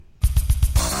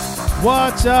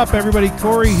What's up, everybody?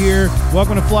 Corey here.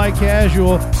 Welcome to Fly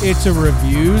Casual. It's a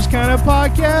reviews kind of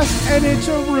podcast, and it's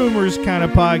a rumors kind of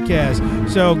podcast.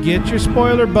 So get your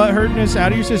spoiler butt-hurtness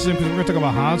out of your system, because we're going to talk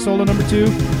about Han Solo number 2. We're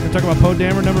going to talk about Poe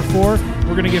Dameron number 4.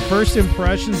 We're going to get first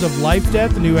impressions of Life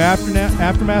Death, the new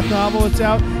Aftermath novel that's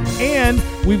out. And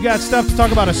we've got stuff to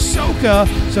talk about Ahsoka,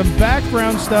 some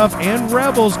background stuff, and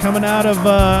Rebels coming out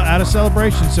of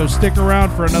Celebration. So stick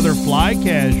around for another Fly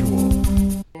Casual.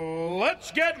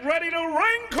 Let's get ready to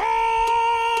wrinkle!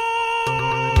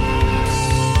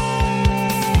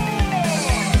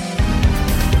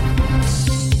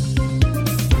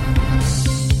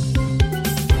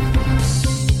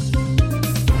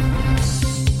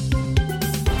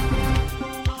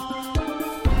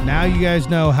 Now you guys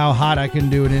know how hot I can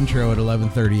do an intro at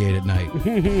 11:38 at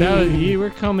night. You were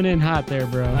coming in hot there,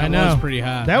 bro. I know. That was pretty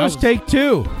hot. That was take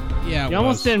 2. Yeah, You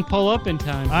almost didn't pull up in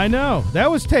time. I know. That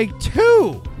was take 2.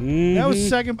 Mm-hmm. That was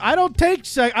second. I don't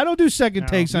do second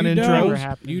takes on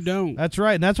intros. You don't. That's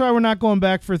right. And that's why we're not going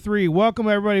back for 3. Welcome,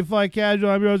 everybody, to Fly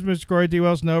Casual. I'm your host, Mr. Corey T.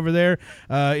 Wilson. Over there,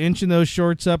 inching those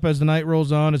shorts up as the night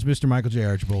rolls on, is Mr. Michael J.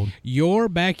 Archibald. Your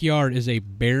backyard is a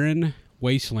barren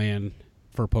wasteland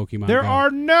for Pokemon There Go. are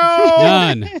no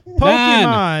None.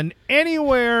 Pokemon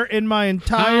anywhere in my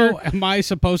entire... How am I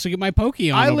supposed to get my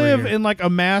Pokemon I over live here? in like a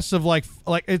mass of like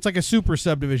it's like a super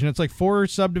subdivision. It's like 4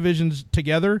 subdivisions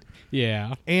together,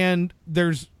 Yeah. and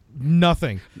there's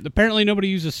nothing. Apparently nobody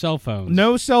uses cell phones.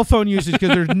 No cell phone usage because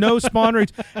there's no spawn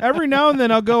rates. Every now and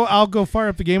then I'll go fire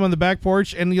up the game on the back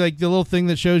porch, and like the little thing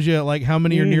that shows you like how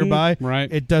many are nearby. Right.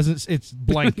 It doesn't. It's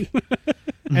blank.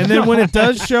 And then when it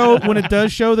does show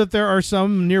that there are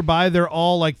some nearby, they're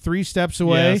all like 3 steps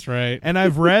away. Yes, right. And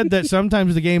I've read that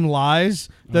sometimes the game lies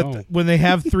that when they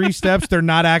have 3 steps, they're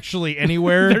not actually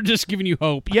anywhere. They're just giving you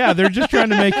hope. Yeah, they're just trying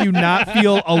to make you not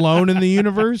feel alone in the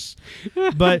universe.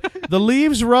 But the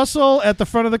leaves rustle at the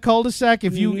front of the cul-de-sac.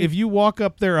 If you walk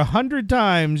up there 100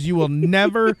 times, you will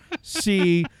never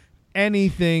see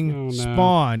anything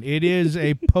spawn. It is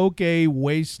a Poke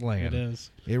wasteland. It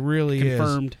is. It really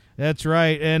Confirmed. is. That's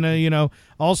right. And,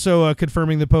 also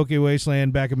confirming the Poke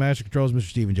wasteland back at Master Controls, Mr.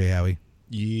 Stephen J. Howie.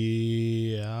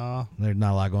 Yeah. There's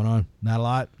not a lot going on. Not a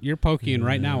lot. You're Pokeing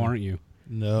right now, aren't you?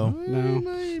 No.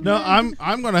 No.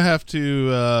 I'm gonna have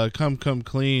to come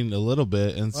clean a little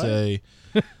bit and say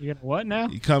You got what now?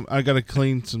 I gotta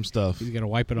clean some stuff. You got to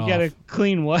wipe it You off. got to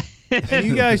clean what? And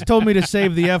you guys told me to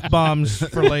save the F-bombs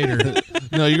for later.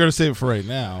 No, you're gonna save it for right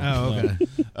now. Oh, okay.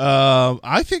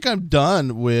 I think I'm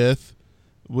done with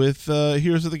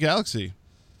Heroes of the Galaxy.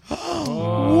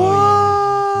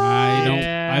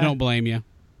 I don't blame you.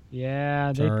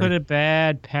 Yeah, they Sorry. put a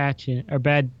bad patch in, or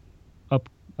bad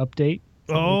update.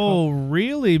 Oh,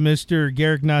 really, Mr.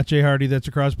 Garrick Not J. Hardy? That's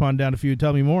across pond down a few.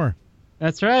 Tell me more.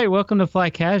 That's right. Welcome to Fly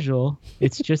Casual.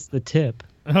 It's just the tip.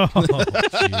 Oh,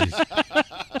 jeez.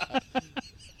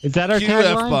 Is that our Cue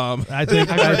tagline? F-bomb. I think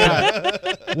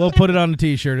we'll put it on the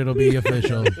T-shirt. It'll be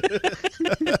official.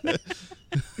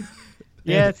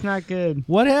 Yeah, it's not good.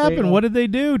 What happened? What did they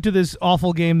do to this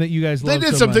awful game that you guys They love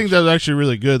did so something much? that was actually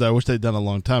really good that I wish they'd done a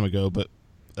long time ago, but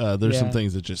there's some Yeah.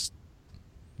 things that just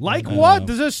Like what?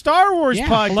 This is a Star Wars Yeah,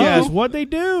 podcast. hello. What'd they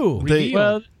do?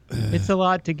 Well, it's a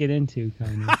lot to get into,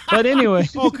 kind of. But anyway.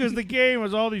 Oh, because the game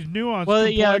has all these nuances. Well,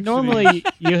 yeah. Normally,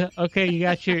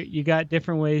 you got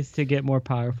different ways to get more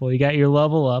powerful. You got your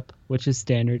level up, which is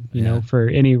standard, you know, for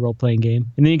any role playing game,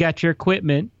 and then you got your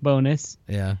equipment bonus,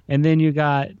 Yeah. and then you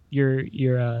got your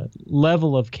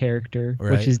level of character,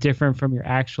 Right. which is different from your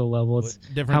actual level. It's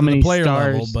Different how than many the player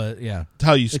stars, level, but yeah. it's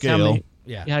how you it's scale.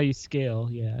 how you scale.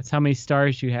 Yeah, it's how many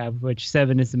stars you have, which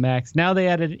 7 is the max. Now they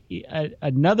added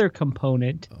another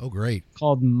component Oh, great.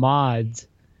 called mods,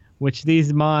 which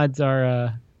these mods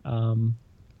are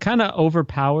kind of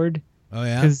overpowered. Oh,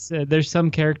 yeah? Because there's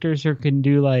some characters who can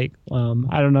do like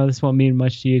I don't know, this won't mean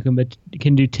much to you, but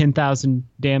can do 10,000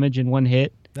 damage in one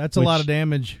hit. That's a lot of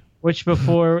damage. Which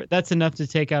before that's enough to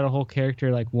take out a whole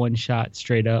character like one shot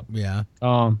straight up. Yeah.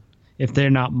 If they're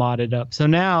not modded up. So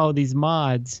now these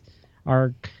mods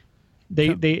are they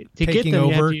to get Taking them,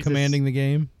 you have over, to use commanding the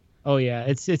game. Oh yeah,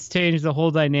 it's changed the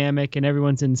whole dynamic, and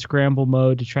everyone's in scramble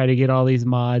mode to try to get all these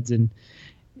mods. And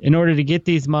in order to get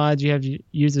these mods, you have to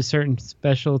use a certain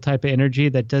special type of energy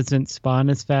that doesn't spawn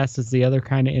as fast as the other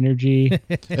kind of energy.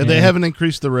 And they haven't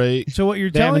increased the rate. So what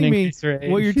you're They haven't telling me, increased rate.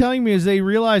 what you're telling me is they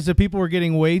realized that people were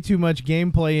getting way too much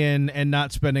gameplay in and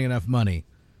not spending enough money.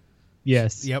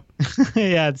 Yes. Yep.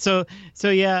 Yeah. So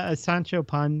yeah, Sancho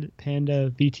Panda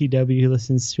VTW, who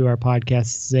listens to our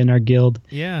podcasts, is in our guild.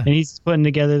 Yeah. And he's putting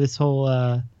together this whole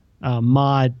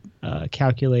mod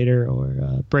calculator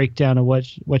or breakdown of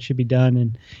what should be done.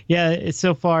 And yeah, it's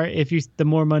so far, the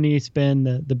more money you spend,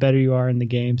 the better you are in the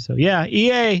game. So yeah,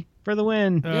 EA for the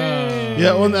win.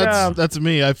 Yeah, well, that's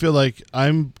me. I feel like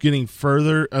I'm getting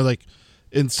further, like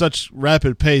in such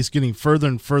rapid pace, getting further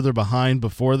and further behind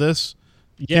before this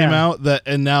came out,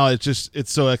 and now it's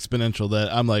so exponential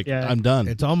that I'm like, I'm done.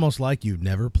 It's almost like you've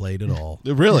never played at all.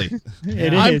 Really?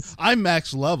 It is. I'm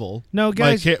max level. No,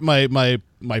 guys.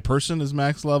 My person is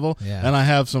max level, and I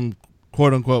have some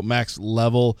quote unquote max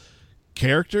level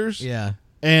characters. Yeah.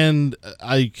 And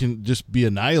I can just be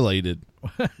annihilated.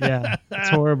 Yeah, it's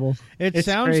horrible. It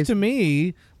sounds crazy to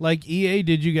me like EA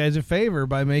did you guys a favor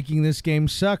by making this game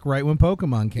suck right when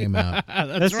Pokemon came out.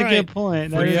 That's right. A good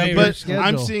point. But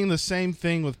I'm seeing the same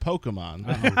thing with Pokemon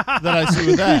that I see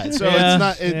with that. So it's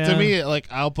not to me, like,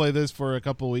 I'll play this for a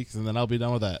couple weeks and then I'll be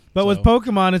done with that. But with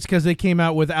Pokemon, it's because they came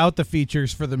out without the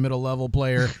features for the middle level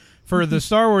player. For the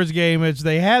Star Wars game, it's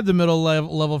they had the middle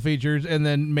level features and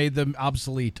then made them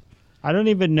obsolete. I don't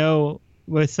even know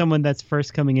with someone that's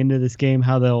first coming into this game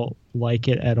how they'll like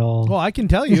it at all. Well, I can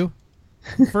tell you.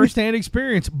 First-hand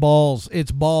experience, balls.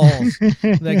 It's balls.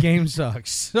 That game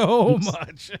sucks so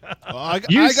much. Well,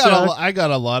 I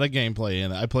got a lot of gameplay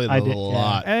in it. I played it a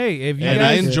lot. Hey,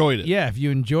 I enjoyed it. Yeah, if you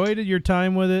enjoyed your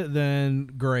time with it,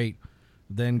 then great.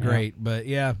 But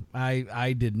yeah,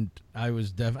 I didn't. I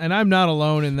was and I'm not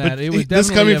alone in that. But it was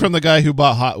this coming from the guy who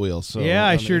bought Hot Wheels. So yeah,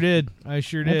 I sure did. I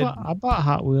bought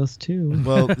Hot Wheels too.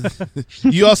 Well,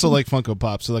 you also like Funko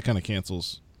Pop, so that kind of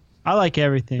cancels. I like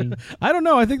everything. I don't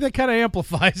know. I think that kind of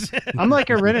amplifies it. I'm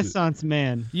like a Renaissance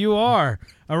man. You are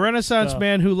a Renaissance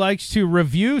man who likes to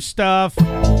review stuff. Yeah,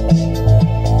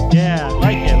 I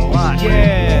like it a lot.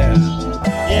 Yeah.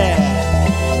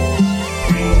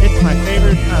 It's my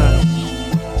favorite time.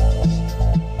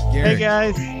 Gary. Hey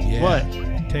guys, what?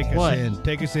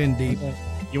 Take us in deep.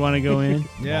 You want to go in?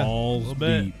 Yeah, balls a little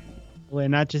bit. deep. Wait,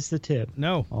 not just the tip.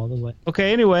 No, all the way.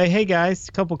 Okay. Anyway, hey guys,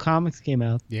 a couple comics came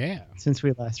out. Yeah. Since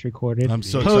we last recorded. I'm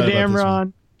so excited about this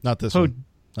one. Not this one.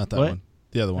 Not that one.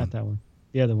 The other one. Not that one.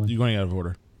 The other one. You're going out of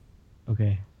order.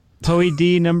 Okay. Poe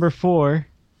D number 4.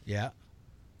 Yeah.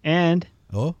 And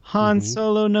Han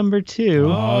Solo number 2.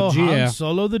 Oh, Han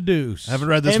Solo the Deuce. I haven't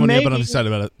read this one yet, but I'm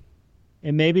excited about it.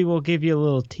 And maybe we'll give you a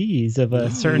little tease of a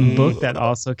certain book that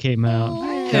also came out.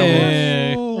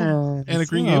 Anna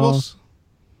Green Gables?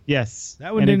 Yes.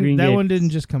 That one didn't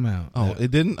just come out. Oh,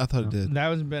 it didn't? I thought it did. That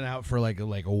one's been out for like a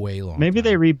way long Maybe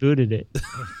time. they rebooted it.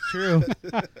 True.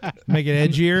 Make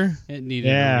it edgier. It needed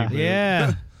a reboot.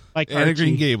 Yeah. Like Anna Archie.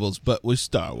 Green Gables, but with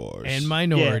Star Wars. And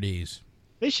minorities. Yeah.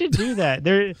 They should do that.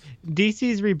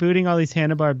 DC's rebooting all these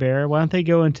Hanna-Barbera. Why don't they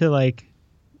go into like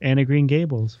Anna Green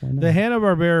Gables? Why not? The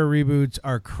Hanna-Barbera reboots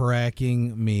are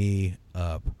cracking me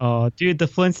up. Oh, dude, the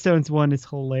Flintstones one is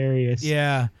hilarious.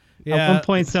 Yeah. At one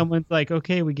point, someone's like,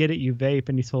 "Okay, we get it, you vape,"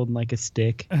 and he's holding like a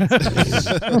stick.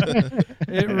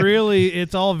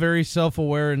 It's all very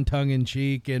self-aware and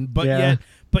tongue-in-cheek,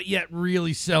 but yet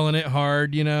really selling it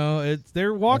hard. You know,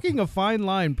 they're walking a fine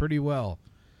line pretty well.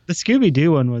 The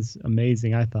Scooby-Doo one was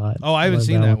amazing, I thought. Oh, I haven't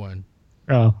seen that one.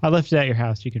 Oh, I left it at your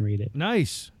house. You can read it.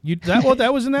 Nice.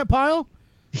 That was in that pile?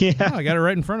 Yeah. Oh, I got it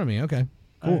right in front of me. Okay,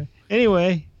 cool.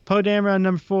 Anyway, Poe Dameron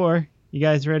number 4. You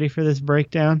guys ready for this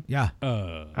breakdown? Yeah.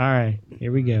 All right,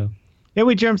 here we go. Then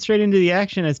we jump straight into the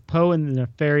action as Poe and the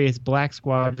nefarious Black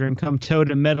Squadron come toe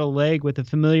to metal leg with a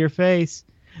familiar face.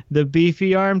 The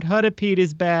beefy armed Huttapede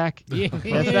is back. Yeah.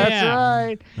 Yes, that's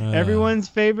right. Everyone's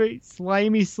favorite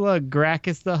slimy slug,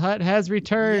 Gracchus the Hutt, has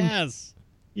returned.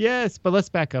 Yes, but let's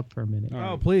back up for a minute.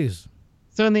 Oh, please.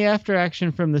 So in the after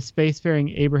action from the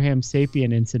spacefaring Abraham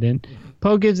Sapien incident,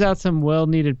 Poe gives out some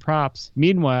well-needed props.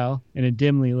 Meanwhile, in a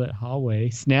dimly lit hallway,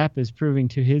 Snap is proving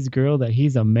to his girl that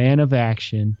he's a man of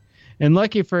action. And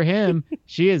lucky for him,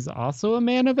 she is also a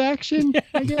man of action,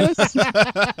 I guess.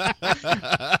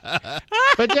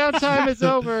 But downtime is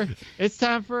over. It's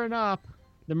time for an op.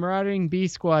 The marauding B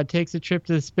Squad takes a trip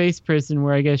to the space prison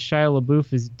where I guess Shia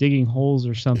LaBeouf is digging holes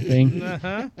or something.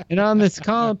 And on this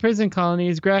prison colony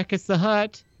is Gracchus the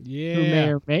Hutt, who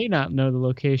may or may not know the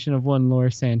location of one Lor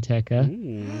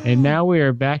Santeca. And now we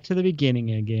are back to the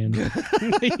beginning again.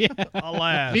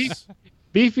 Alas.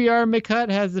 Beefy Arm McHutt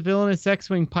has the villainous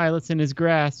X-Wing pilots in his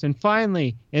grasp. And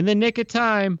finally, in the nick of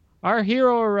time, our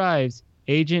hero arrives,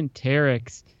 Agent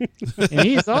Terex. And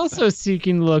he's also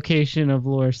seeking the location of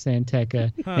Lor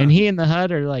Santeca. And he and the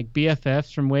Hutt are like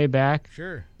BFFs from way back.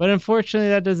 Sure. But unfortunately,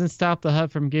 that doesn't stop the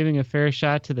Hutt from giving a fair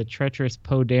shot to the treacherous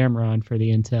Poe Dameron for the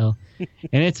intel.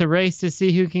 And it's a race to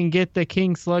see who can get the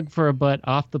King Slug for a butt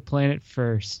off the planet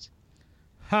first.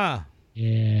 Huh.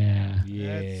 Yeah.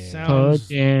 That Poe sounds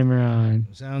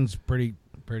Dameron.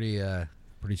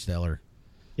 pretty stellar.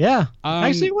 Yeah.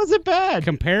 Actually, it wasn't bad.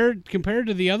 Compared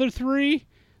to the other three,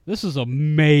 this is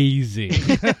amazing.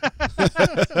 Yeah,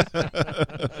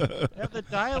 the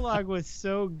dialogue was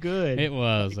so good. It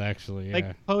was actually. Yeah.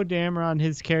 Like Poe Dameron,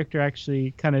 his character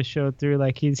actually kind of showed through.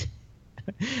 Like he's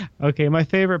okay. My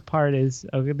favorite part is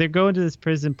they're going to this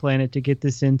prison planet to get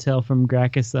this intel from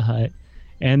Gracchus the Hutt,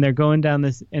 and they're going down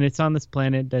this, and it's on this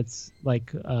planet that's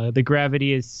like the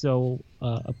gravity is so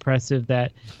oppressive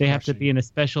that they have to be in a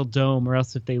special dome, or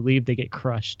else if they leave, they get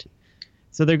crushed.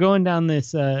 So they're going down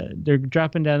this. They're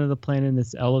dropping down to the planet in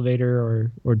this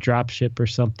elevator or drop ship or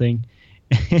something.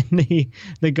 And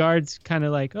the guards kind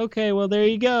of like, okay, well, there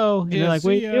you go. And they're like,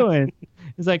 what are you doing?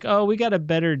 It's like, oh, we got a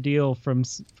better deal from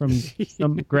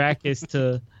some Gracchus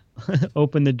to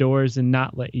open the doors and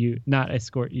not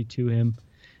escort you to him.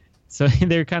 So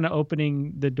they're kind of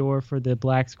opening the door for the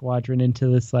Black Squadron into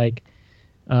this like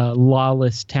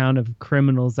lawless town of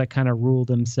criminals that kind of rule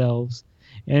themselves.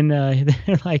 And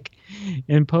they're like,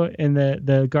 and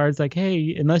the guard's like,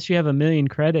 hey, unless you have 1 million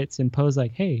credits. And Poe's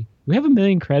like, hey, we have 1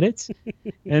 million credits?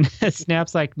 And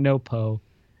Snap's like, no, Poe.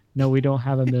 No, we don't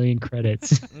have 1 million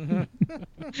credits. Hate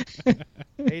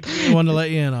to be the one to let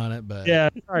you in on it, but yeah,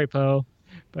 sorry, Poe.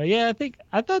 But yeah,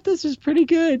 I thought this was pretty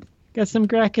good. Got some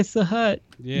Gracchus the Hutt.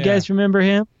 Yeah. You guys remember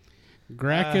him?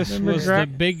 Gracchus was the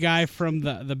big guy from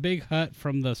the big Hutt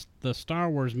from the Star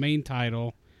Wars main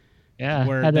title. Yeah,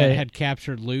 where had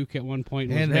captured Luke at one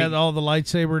point. And had all the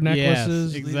lightsaber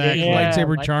necklaces. Yes, exactly.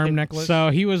 Lightsaber charm necklace.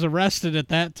 So he was arrested at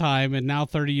that time, and now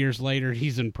 30 years later,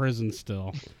 he's in prison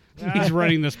still. He's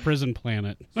running this prison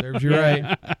planet. Serves you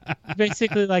right.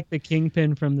 Basically like the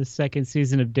Kingpin from the second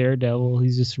season of Daredevil.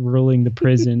 He's just ruling the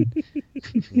prison.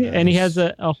 Nice. And he has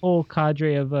a whole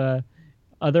cadre of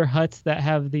other Hutts that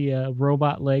have the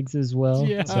robot legs as well.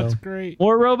 Yeah, so, that's great.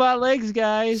 More robot legs,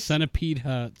 guys. Centipede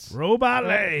Hutts. Robot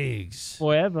legs.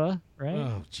 Forever, right?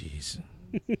 Oh, jeez.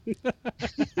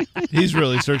 He's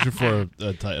really searching for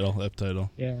a title, F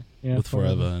title. Yeah. With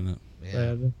Forever in it. Yeah.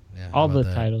 Forever. Yeah, all the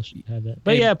titles should have that.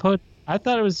 But yeah, I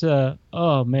thought it was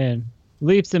oh man,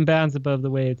 leaps and bounds above the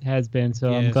way it has been. So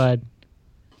yes.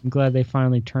 I'm glad they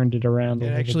finally turned it around.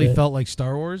 It actually felt like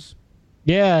Star Wars.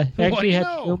 Yeah, it actually had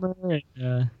humor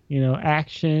and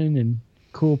action and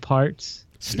cool parts.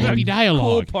 Snappy dialogue.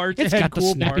 Cool parts. It's got the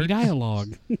snappy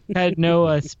dialogue. Had no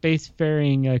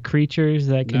spacefaring creatures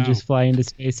that can just fly into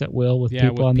space at will with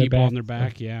people on their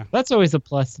back. Yeah, that's always a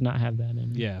plus to not have that in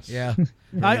it. Yes. Yeah.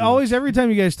 I always, every time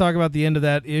you guys talk about the end of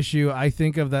that issue, I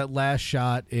think of that last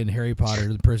shot in Harry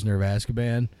Potter: The Prisoner of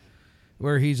Azkaban,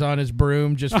 where he's on his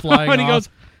broom just flying and off. He goes,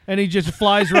 and he just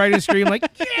flies right in screen like,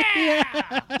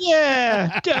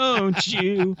 yeah, don't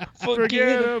you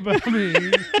forget about me.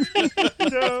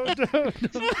 Don't.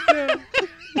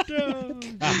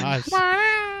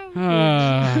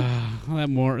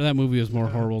 That movie was more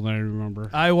horrible than I remember.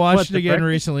 I watched it again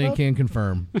recently and can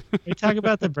confirm. Are you talking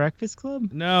about The Breakfast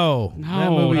Club? No,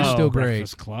 that movie is still great.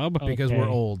 Breakfast Club, because we're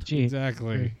old. Gee.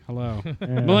 Exactly. Hello.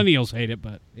 Millennials hate it,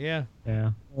 but yeah.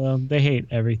 Well, they hate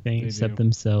everything except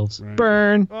themselves. Right.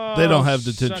 Burn. Oh, they don't have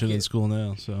detention in school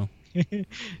now, so.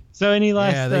 So, any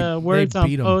last words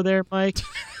on Poe there, Mike?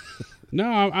 No,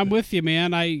 I'm with you,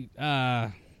 man. I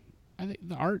think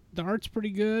the art's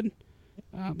pretty good.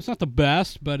 It's not the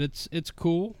best, but it's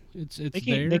cool. It's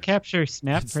there. They capture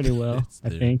Snap pretty well. I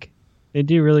think they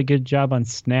do a really good job on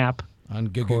Snap.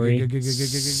 On Corey.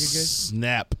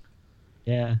 Snap.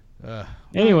 Yeah.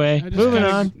 Anyway, moving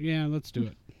on. Yeah, let's do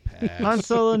it. Han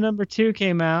Solo #2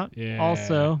 came out. Yeah.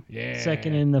 Also,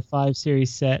 second in the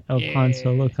 5-series set of Han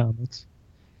Solo comics.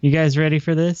 You guys ready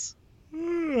for this?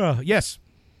 Yes.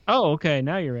 Oh, okay.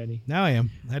 Now you're ready. Now I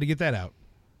am. I had to get that out.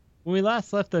 When we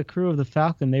last left the crew of the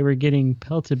Falcon, they were getting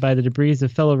pelted by the debris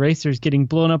of fellow racers getting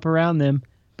blown up around them.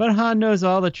 But Han knows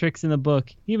all the tricks in the book.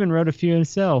 He even wrote a few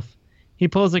himself. He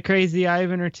pulls a crazy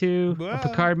Ivan or two, a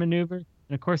Picard maneuver,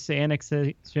 and of course the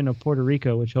annexation of Puerto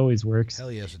Rico, which always works.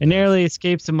 Hell yes, and narrowly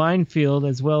escapes a minefield,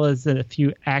 as well as a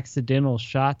few accidental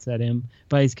shots at him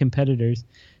by his competitors.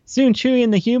 Soon Chewie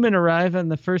and the human arrive on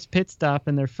the first pit stop,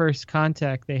 and their first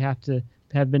contact they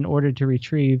have been ordered to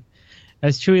retrieve.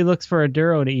 As Chewie looks for a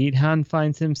Duro to eat, Han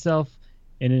finds himself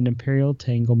in an Imperial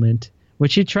entanglement,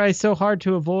 which he tries so hard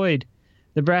to avoid.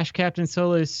 The brash Captain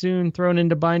Solo is soon thrown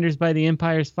into binders by the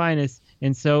Empire's finest,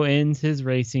 and so ends his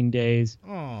racing days.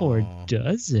 Aww. Or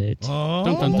does it? Dun,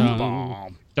 dun,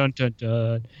 dun. Dun dun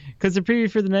dun. Because the preview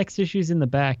for the next issue is in the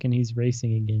back, and he's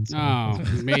racing again. So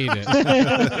he made it.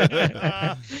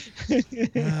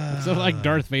 So like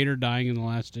Darth Vader dying in the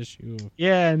last issue.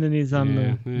 Yeah, and then he's on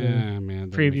the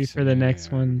man, preview for the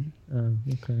next one.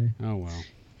 Okay. Oh well.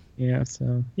 Yeah.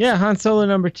 So yeah, Han Solo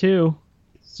 #2.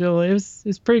 Still,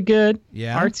 it's pretty good.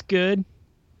 Yeah. Art's good.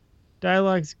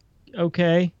 Dialogue's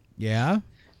okay. Yeah.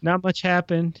 Not much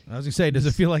happened. I was gonna say, does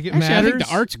it feel like it Actually, matters? I think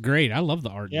the art's great. I love the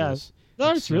art. Yeah. in this. The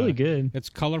art's really good. It's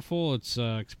colorful. It's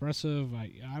expressive.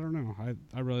 I don't know.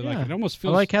 I really like Yeah. it. It almost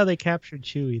feels. I like how they captured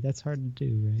Chewie. That's hard to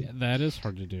do, right? Yeah, that is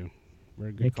hard to do.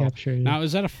 Very good. They call. captured it. Now,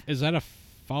 is that a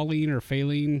Falline or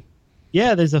Phaline?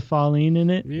 Yeah, there's a Falline in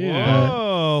it. Yeah.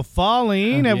 Whoa,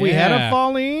 Falline. Have we had a Yeah.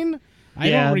 Falline?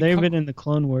 Yeah, they've been in the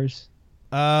Clone Wars.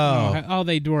 Oh,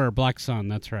 they do our Black Sun.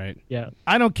 That's right. Yeah.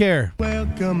 I don't care.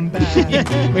 Welcome back.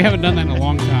 We haven't done that in a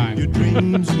long Your time.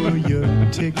 dreams were your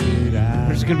ticket out.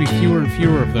 There's going to be fewer and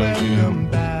fewer of those. You know?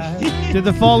 Welcome back. Did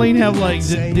the Falline have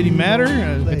did he matter?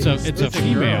 It's a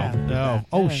female. No.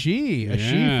 Oh, she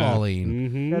Falline.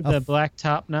 Mm-hmm. Got the black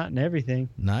top knot and everything,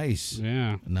 Nice.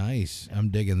 Yeah. Nice. I'm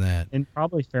digging that. and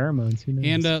probably pheromones. Who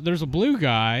knows? And there's a blue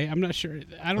guy. I'm not sure.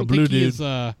 I don't blue think he dude. is.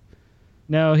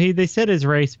 no, they said his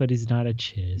race, but he's not a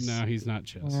chiz. No, he's not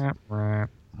Chiz.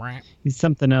 He's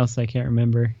something else I can't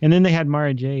remember. And then they had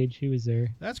Mara Jade. She was there.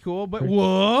 That's cool, but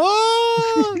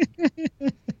what?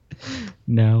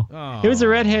 No. Oh. It was a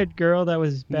redhead girl that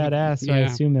was badass, so I Yeah.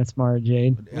 assume that's Mara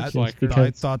Jade. Looks Just like her.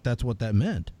 I thought that's what that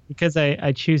meant. because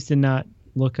I choose to not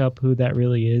look up who that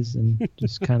really is and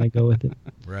just kind of go with it.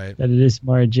 Right. That it is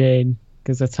Mara Jade,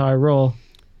 because that's how I roll.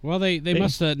 Well, they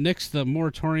must have nixed the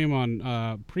moratorium on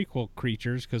prequel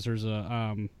creatures because there's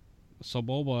a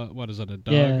Sebulba. What is it? A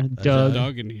Doug? Yeah, There's a Doug.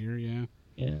 Doug in here. Yeah.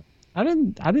 Yeah. I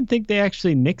didn't think they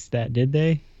actually nixed that, did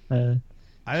they?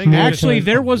 I think Actually,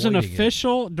 there was an avoiding it.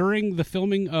 official during the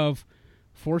filming of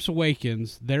Force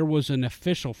Awakens. There was an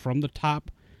official from the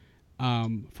top,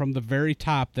 from the very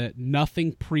top, that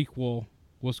nothing prequel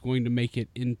was going to make it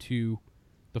into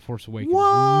the Force Awakens.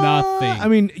 What? Nothing. I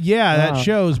mean, yeah, that Wow.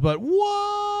 shows, but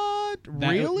what?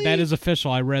 Really? That is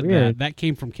official. I read Weird. that. That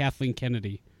came from Kathleen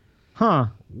Kennedy. Huh.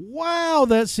 Wow,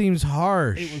 that seems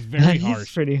harsh. It was very That is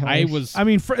harsh. pretty harsh. I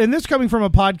mean, and this coming from a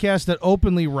podcast that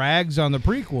openly rags on the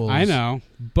prequels. I know,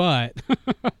 but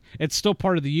it's still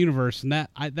part of the universe, and that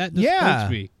disappoints Yeah.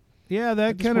 me. Yeah,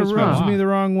 that just kind of was my rubs thought. me the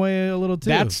wrong way a little too.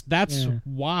 That's Yeah.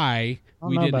 why I don't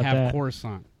we know didn't about have that.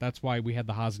 Coruscant. That's why we had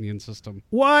the Hosnian system.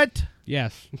 what?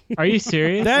 Yes. Are you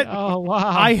serious? That- oh wow.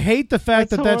 I hate the fact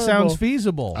That's that sounds horrible.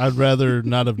 feasible. I'd rather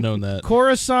not have known that.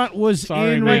 Coruscant was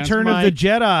Sorry, in man. Return of the Mike.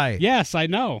 Jedi. Yes, I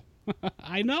know.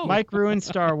 I know. Mike ruined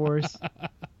Star Wars.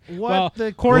 What Well,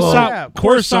 the Coruscant- crap?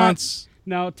 Coruscant's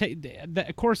No,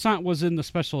 the Coruscant was in the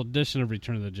special edition of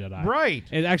Return of the Jedi. Right.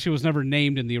 It actually was never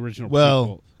named in the original. well,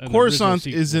 prequel, the Coruscant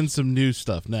original is sequel. in some new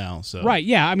stuff now. So Right.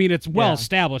 Yeah. I mean, it's well Yeah.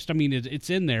 established. I mean,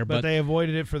 it's in there, But but they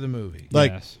avoided it for the movie.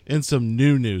 like Yes. in some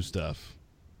new stuff.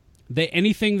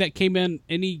 anything that came in,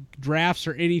 any drafts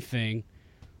or anything,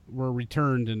 were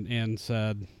returned and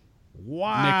said.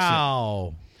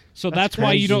 Wow. So that's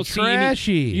why you don't see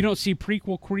Trashy. you don't see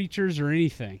prequel creatures or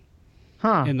anything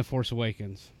Huh. in The Force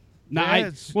Awakens. Now,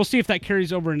 That's- we'll see if that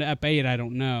carries over into Ep 8. I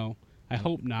don't know. I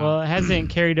hope not. Well, it hasn't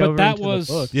carried But over that into was-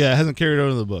 the book. Yeah, it hasn't carried over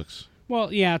to the books.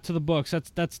 Well, yeah, to the books.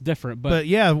 That's different. But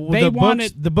yeah, they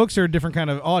the books are a different kind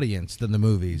of audience than the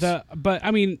movies. But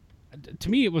I mean, to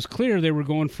me, it was clear they were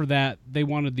going for that. They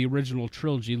wanted the original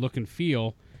trilogy look and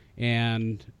feel,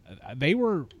 and they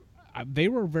were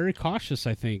very cautious.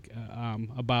 I think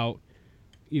about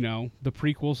the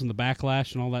prequels and the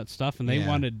backlash and all that stuff, and they Yeah.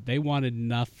 wanted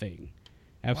nothing,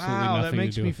 absolutely wow, nothing that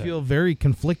makes to do me with feel it. very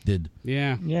conflicted.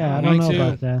 Yeah, Yeah, I me don't know too.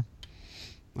 about that.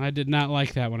 I did not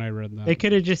like that when I read that. They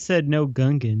could have just said no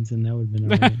Gungans, and that would have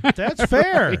been all right. That's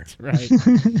fair. right.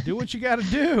 Do what you got to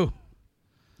do.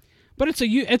 But it's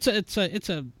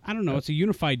a I don't know, it's a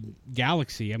unified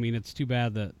galaxy. I mean, it's too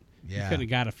bad that you Yeah. could have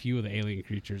got a few of the alien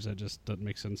creatures. That just doesn't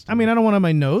make sense to I me. mean, I don't want to have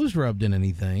my nose rubbed in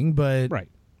anything, but Right.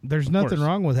 there's nothing course.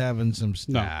 wrong with having some No,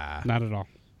 stuff. not at all.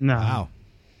 No. Wow.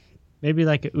 Maybe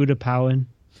like a Utapauan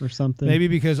or something. Maybe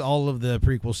because all of the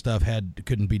prequel stuff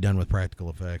couldn't be done with practical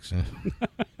effects.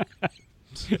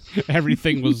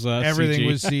 Everything was Everything CG.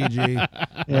 was CG.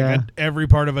 Yeah. Every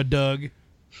part of a Doug.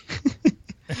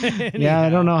 Yeah, I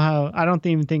don't know how. I don't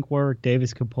even think Warwick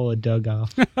Davis could pull a Doug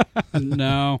off.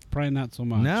 No, probably not so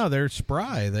much. No, they're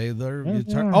spry. They're. Yeah, It's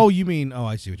they hard. are. Oh, you mean? Oh,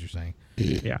 I see what you're saying.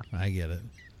 Yeah. I get it.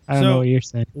 I don't So- know what you're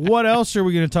saying. What else are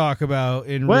we going to talk about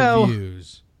in Well,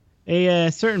 reviews? A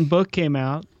certain book came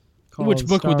out. called Which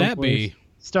book would Star that Wars- be?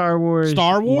 Star Wars.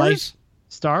 Star Wars?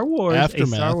 Star Wars.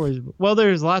 Aftermath. A Star Wars. Well,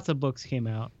 there's lots of books came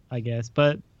out, I guess,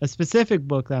 but a specific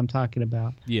book that I'm talking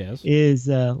about Yes. is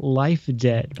Life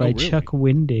Debt by really? Chuck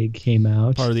Wendig came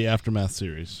out Part of the Aftermath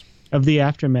series. of the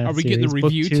Aftermath. Are we getting the series, book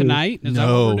review 2. tonight? Is that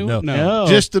what we're doing? No.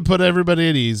 Just to put everybody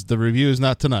at ease, the review is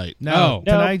not tonight. No, Oh.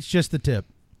 tonight's just the tip.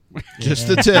 Just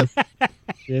the tip.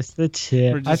 Just the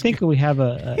tip. We're I just think we have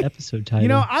a episode title. You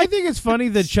know, I think it's funny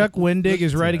that Chuck Wendig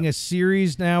is writing a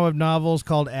series now of novels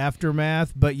called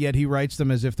Aftermath, but yet he writes them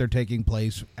as if they're taking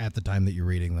place at the time that you're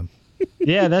reading them.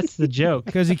 yeah, that's the joke.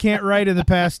 Because he can't write in the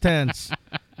past tense.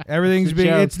 Everything's It's a being,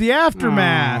 joke. it's the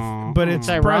aftermath, Aw. but it's It's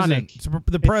ironic. present.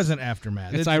 It's the present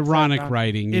aftermath. It's ironic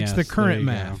writing. It's yes, the there current you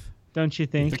go. math. Don't you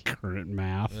The think? current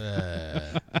math.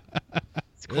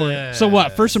 It's cool. So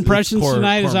what? First impressions core-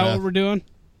 tonight? Is core that math. what we're doing?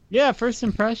 Yeah, first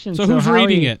impression. So who's Howie-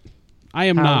 reading it? I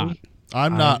am Howie?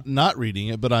 not. I'm not reading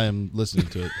it, but I am listening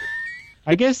to it.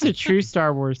 I guess the true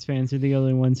Star Wars fans are the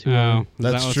only ones who are. Oh, is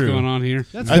That's that what's true. going on here?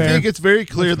 That's I fair. think it's very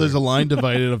clear there's a line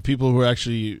divided of people who are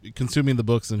actually consuming the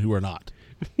books and who are not.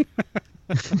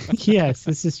 Yes,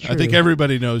 this is true. I think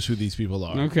everybody knows who these people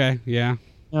are. Okay, yeah.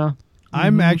 No.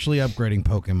 I'm actually upgrading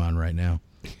Pokemon right now.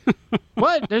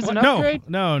 What? There's an no, upgrade?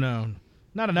 no,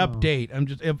 not an update. I'm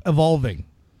just evolving.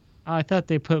 Oh, I thought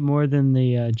they put more than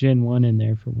the Gen 1 in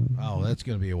there for one. Oh, that's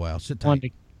going to be a while. Sit I wanted, tight.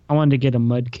 to, I wanted to get a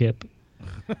Mudkip.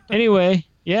 Anyway,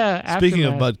 yeah. Speaking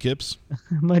of Aftermath- Mudkips,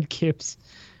 Mudkips.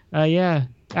 Yeah.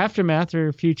 Aftermath are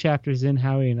a few chapters in.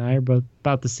 Howie and I are both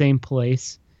about the same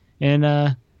place.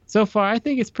 And so far, I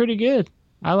think it's pretty good.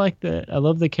 I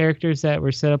love the characters that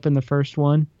were set up in the first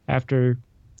one after,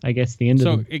 I guess, the end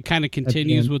So of the... it kind of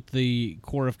continues end. with the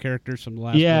core of characters from the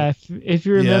last Yeah, book? if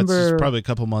you yeah, it's remember... just probably a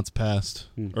couple months past,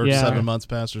 or Yeah. 7 months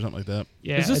past, or something like that.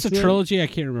 yeah, Is this a it's trilogy? I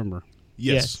can't remember.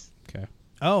 Yes. Okay.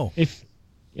 Oh,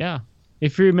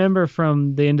 If you remember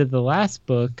from the end of the last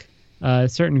book, a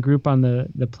certain group on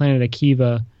the planet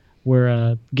Akiva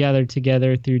were gathered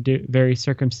together through various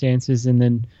circumstances and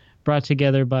then brought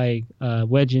together by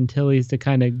Wedge Antilles to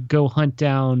kind of go hunt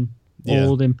down Yeah.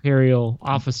 old Imperial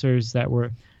officers that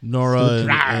were... Nora Rawr.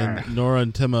 and Nora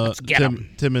and Tim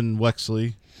and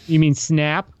Wexley. You mean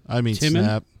Snap? I mean Timon?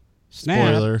 Snap. Snap.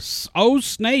 Spoiler. Oh,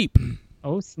 Snape.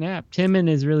 Oh, Snap. Timon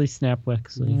is really Snap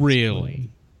Wexley. Really?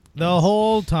 the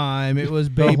whole time it was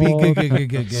baby.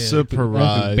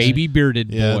 Surprise. Baby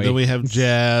bearded Yeah, boy. then we have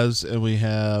Jazz and we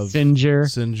have Singer.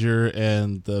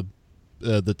 and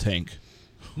the tank.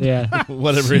 Yeah.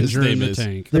 Whatever his Ginger in name the is.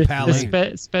 tank. The The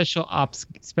pally.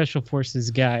 special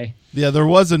forces guy. Yeah, there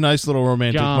was a nice little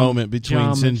romantic Jom- moment between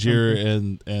Jom or Sinjir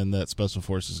something. and that special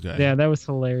forces guy. Yeah, that was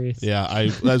hilarious. Yeah, I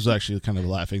was actually kind of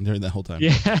laughing during that whole time.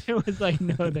 Yeah, it was like,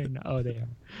 no, they're not. Oh, they are.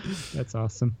 That's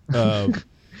awesome. But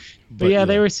But yeah,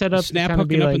 they were set up Snap to kind of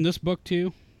be hooking up like, in this book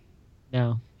too.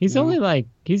 no. He's No. only like,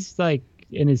 he's like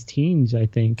in his teens, I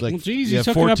think. like Well, geez, yeah, he's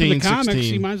hooking up in the 14, comics.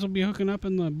 16. He might as well be hooking up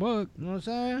in the book. You know what I'm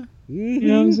saying? Mm-hmm. You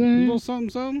know what I'm saying? A little something,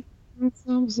 something.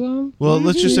 Some. Well,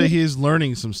 let's just say he is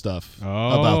learning some stuff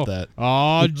Oh. about that.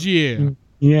 Oh, yeah.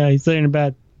 Yeah, he's learning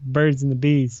about birds and the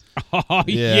bees. Oh,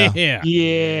 Yeah. yeah.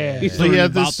 Yeah. He's So, learning yeah,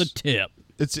 about this- the tip.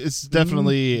 It's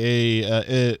definitely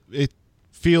it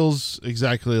feels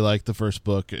exactly like the first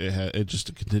book. It's just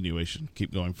a continuation.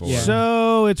 Keep going forward. Yeah.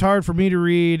 So it's hard for me to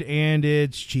read, and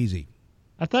it's cheesy.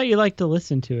 I thought you liked to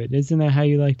listen to it. Isn't that how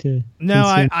you like to? No,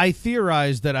 consume- I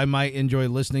theorized that I might enjoy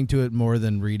listening to it more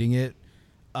than reading it,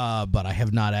 but I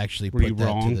have not actually Were you put that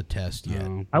wrong? to the test yet.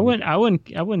 Oh. I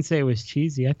wouldn't say it was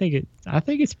cheesy. I think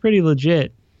it's pretty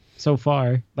legit so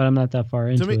far, but I'm not that far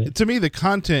into it. To me, the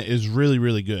content is really,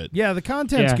 really good. Yeah, the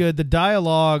content's Yeah. good. The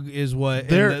dialogue is what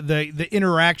There- and the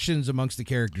interactions amongst the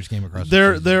characters came across.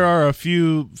 There are a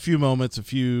few moments, a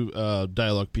few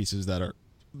dialogue pieces that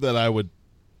I would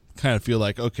kind of feel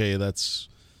like, okay, that's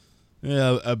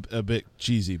a bit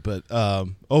cheesy, but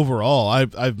overall,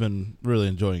 I've been really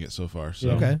enjoying it so far. So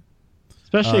Yeah. Okay.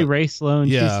 Especially Uh, Ray Sloan.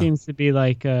 yeah. She seems to be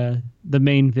like the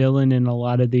main villain in a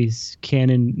lot of these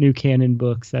new canon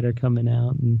books that are coming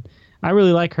out, and I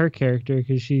really like her character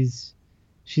because she's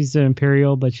an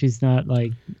Imperial, but she's not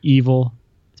like evil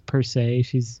per se.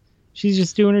 She's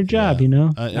just doing her job, Yeah. you know.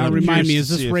 Now I'm remind me, curious is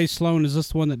to this see if- Ray Sloan? Is this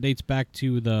the one that dates back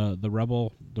to the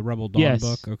Rebel Dawn Yes.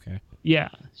 book? Okay. Yeah,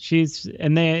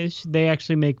 they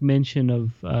actually make mention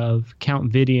of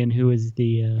Count Vidian, who is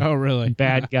the Oh, really?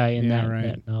 bad guy in Yeah, that, right.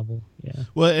 that novel. Yeah.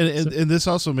 Well, and this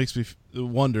also makes me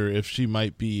wonder if she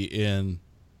might be in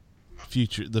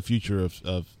the future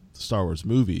of Star Wars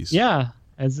movies. Yeah.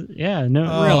 No.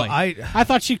 Oh, Really? I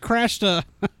thought she crashed a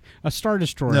Star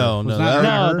Destroyer. No, Was no, that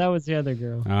that- her? that was the other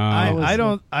girl. Oh. I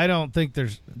don't think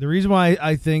there's the reason why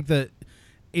I think that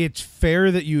it's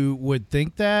fair that you would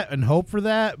think that and hope for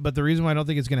that, but the reason why I don't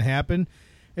think it's going to happen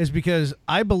is because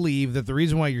I believe that the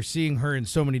reason why you're seeing her in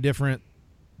so many different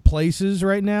places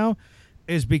right now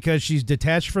is because she's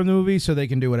detached from the movie, so they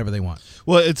can do whatever they want.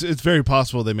 Well, it's very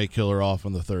possible they may kill her off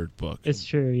in the third book. It's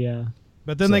true, yeah.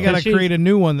 But then they got to create a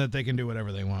new one that they can do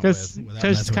whatever they want with.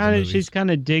 Because she's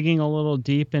kind of digging a little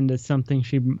deep into something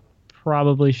she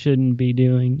probably shouldn't be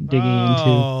digging into.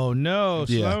 Oh no,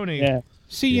 Sloaney. Yeah.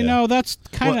 See, you know, that's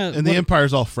kind of... and the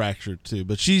Empire's all fractured, too.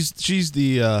 But she's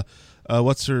the...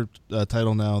 what's her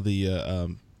title now?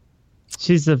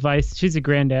 She's the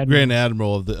Grand Admiral. Grand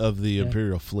Admiral of the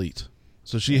Imperial Fleet.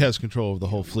 So she has control of the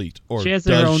whole fleet. Or she has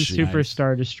her own Super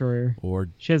Star Destroyer. Or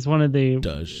she has one of the...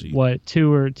 Does she? Two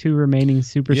remaining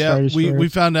Super Star Destroyers? We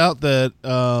found out that...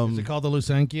 is it called the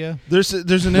Lusankia? There's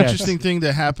an interesting thing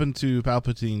that happened to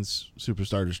Palpatine's Super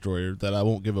Star Destroyer that I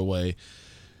won't give away.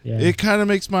 Yeah. It kind of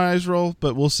makes my eyes roll,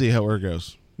 but we'll see how it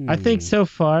goes. I think so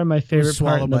far my favorite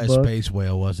part in the book... Swallowed by a space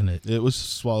whale, wasn't it? It was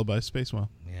swallowed by a space whale.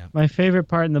 Yeah. My favorite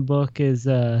part in the book is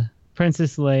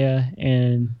Princess Leia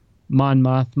and Mon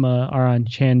Mothma are on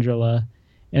Chandrila,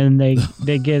 and they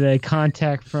get a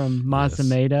contact from Maz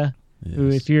Amedda, who,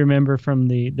 if you remember from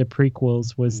the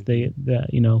prequels, was the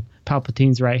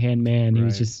Palpatine's right-hand man. He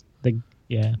was just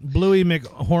Bluey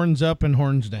horns up and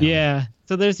horns down. Yeah.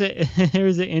 So there's an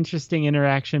interesting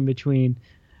interaction between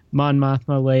Mon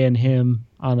Mothma, Leia, and him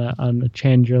on a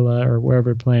Chandrila or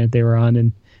wherever planet they were on,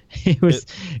 and it was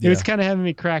kind of having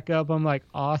me crack up. I'm like,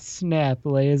 oh snap,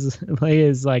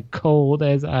 Leia's like cold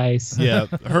as ice. Yeah,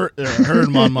 her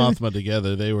and Mon Mothma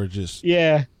together, they were just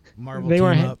Marvel they team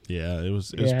weren't up. Yeah, it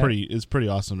was pretty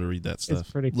awesome to read that stuff.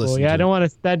 It's pretty cool. Yeah, I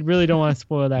really don't want to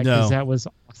spoil that because that was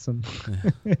awesome.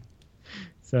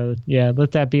 So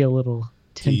let that be a little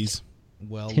tease.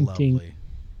 Tempting. Lovely.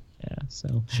 Yeah.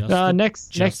 So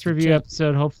next review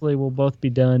episode, hopefully we'll both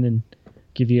be done and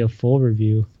give you a full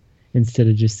review instead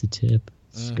of just the tip.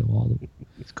 Let's go all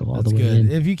the way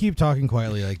in. If you keep talking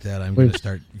quietly like that, I'm going to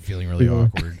start feeling really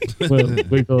awkward.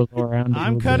 We go around.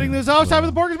 I'm cutting this off. Time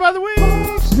for the Porkers by the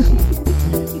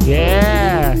Wings.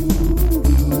 Yeah.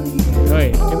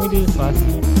 Wait, can we do this last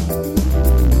time?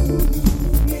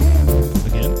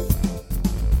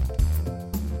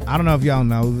 I don't know if y'all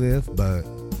know this, but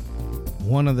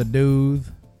one of the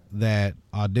dudes that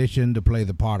auditioned to play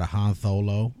the part of Han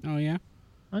Solo. Oh, yeah?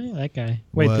 Oh, yeah, that guy.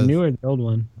 Wait, the new or the old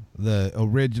one? The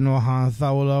original Han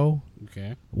Solo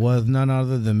was none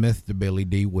other than Mr. Billy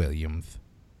D. Williams.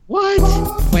 What?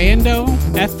 Lando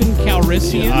effing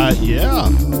Calrissian? Yeah.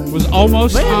 Was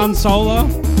almost Han Solo?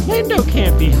 Lando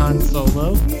can't be Han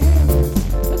Solo.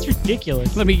 That's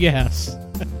ridiculous. Let me guess.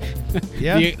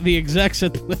 Yeah. The execs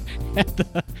at the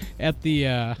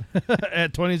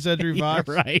at 20th Century Fox,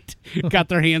 right? Got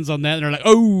their hands on that, and they're like,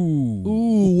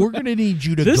 "Oh, we're gonna need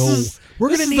you to go. We're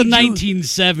gonna need the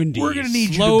 1970s. We're gonna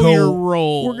need Slow you to go. Your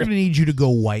roll. We're gonna need you to go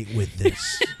white with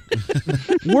this.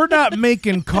 We're not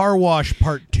making Car Wash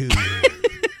Part 2.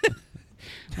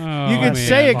 You could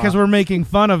say it because we're making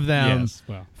fun of them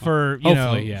for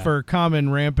for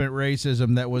common rampant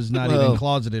racism that was not even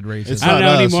closeted racism. It's I don't not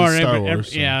know us, anymore. it's Star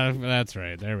Wars, Yeah, that's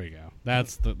right. There we go.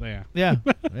 That's the yeah.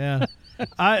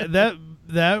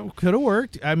 That could have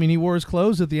worked. I mean, he wore his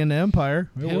clothes at the end of Empire.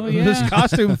 Hell yeah. His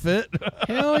costume fit.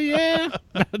 Hell yeah,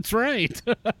 that's right.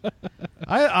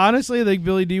 I honestly think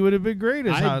Billy D would have been great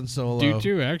as Han Solo. Do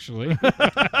too, actually.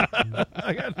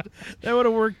 That would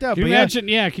have worked out. Can you imagine?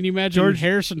 Yeah, can you imagine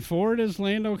Harrison Ford as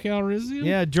Lando Calrissian?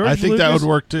 Yeah, I think that would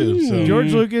work too. So.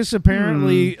 George Lucas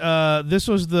apparently this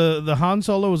was the Han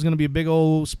Solo was going to be a big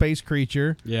old space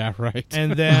creature. Yeah, right.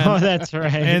 And then that's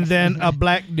right. And then a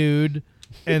black dude.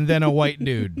 And then a white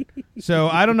dude. So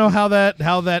I don't know how that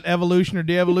evolution or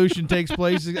de-evolution takes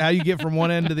place, how you get from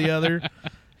one end to the other.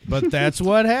 But that's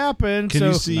what happened. Can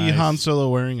you see Han Solo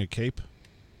wearing a cape?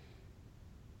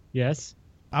 Yes.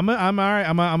 I'm all right.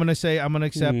 I'm gonna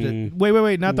accept it.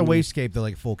 Wait. Not the waist cape,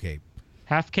 the full cape.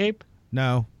 Half cape?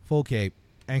 No, full cape,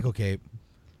 ankle cape.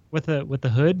 With a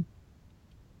hood?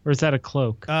 Or is that a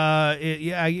cloak? Cloak.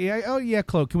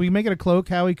 Can we make it a cloak,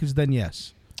 Howie? Because then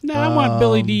yes. No, I want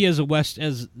Billy D as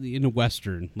in a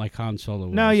Western, like Han Solo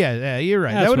was. No, yeah, you're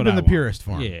right. That's that would have been the want. purest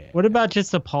form. Yeah. What about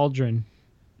just a pauldron?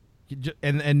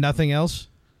 And nothing else?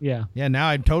 Yeah. Yeah, now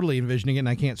I'm totally envisioning it and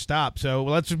I can't stop. So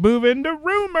let's move into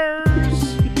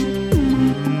rumors.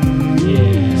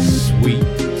 Yeah. Sweet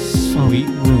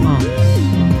rumors.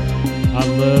 I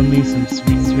love me some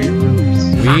sweet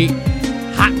rumors.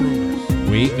 Hot rumors.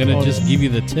 We ain't gonna just give you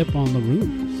the tip on the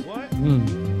rumors. What?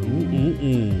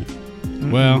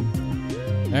 Well,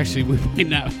 actually, we might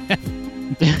not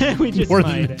have we just more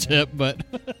than a tip, but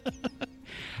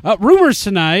rumors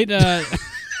tonight.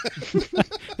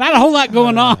 Not a whole lot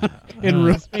going on in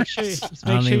room. Just make sure, just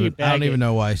I make sure you I bag don't it. even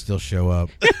know why I still show up.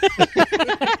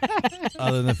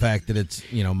 Other than the fact that it's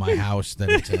my house that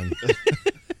it's in.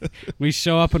 We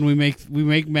show up and we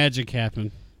make magic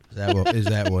happen. Is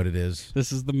that what it is?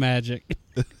 This is the magic.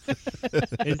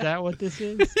 Is that what this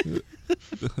is?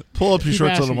 Pull up your Keep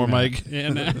shorts a little asking more, that. Mike. Yeah,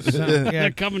 no. Yeah.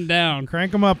 They're coming down.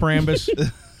 Crank them up, Rambus.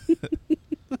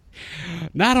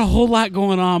 Not a whole lot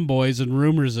going on, boys, and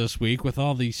rumors this week with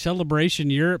all the Celebration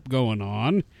Europe going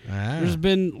on. There's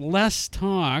been less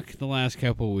talk the last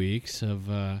couple weeks of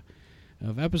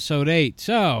episode 8,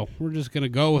 so we're just going to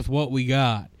go with what we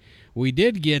got. We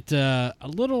did get a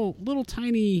little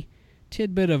tiny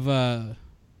tidbit of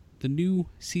the new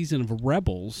season of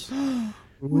Rebels.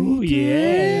 Ooh,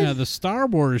 yeah. Yeah, the Star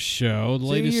Wars show, the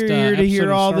So latest you're here to episode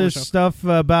hear of all Star Wars this show. stuff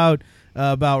about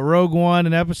Rogue One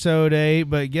and Episode 8,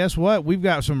 but guess what? We've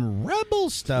got some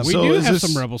Rebel stuff. We So do is have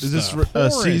this, some Rebel Is stuff.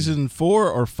 this season 4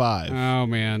 or 5? Oh,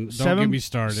 man. Don't get me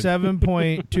started.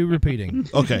 7.2 repeating.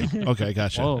 Okay,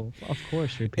 gotcha. Oh, of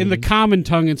course. In the common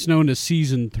tongue, it's known as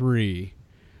Season 3.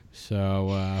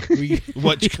 So, we...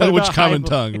 Which about common High-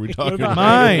 tongue are we What talking about about?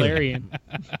 Mine. Valerian?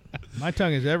 My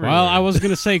tongue is everywhere. Well, I was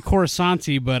going to say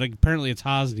Coruscanti, but apparently it's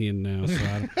Hosnian now.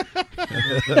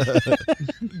 So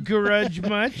grudge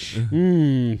much.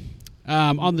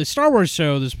 on the Star Wars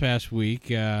show this past week,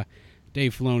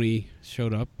 Dave Filoni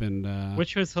showed up, and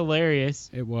Which was hilarious.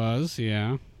 it was,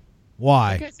 yeah.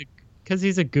 Why? Because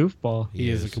he's a goofball. He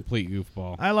is a complete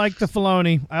goofball. I like the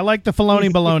Filoni. I like the Filoni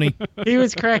baloney. He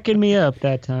was cracking me up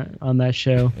that time on that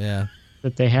show Yeah.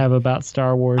 that they have about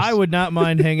Star Wars. I would not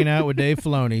mind hanging out with Dave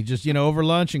Filoni, just over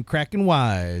lunch and cracking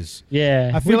wise.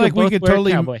 Yeah. I feel like we both could wear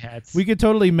totally cowboy hats. we could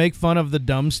totally make fun of the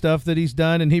dumb stuff that he's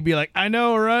done, and he'd be like, "I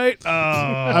know, right?" Oh,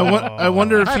 I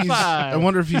wonder if High he's five. I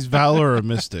wonder if he's Valor or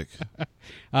Mystic.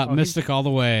 Mystic all the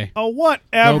way. oh,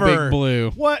 whatever. Go Big Blue.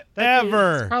 It's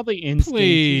Whatever. probably instinct.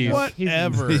 Please. He's-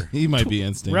 Whatever. He might be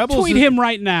instinct. Rebels Tweet is, him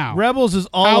right now. Rebels is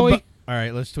all Howie. about. All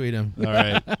right, let's tweet him. All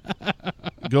right.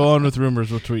 Go on with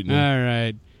rumors. We're tweeting him. All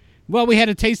right. Well, we had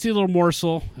a tasty little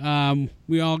morsel.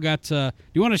 We all got do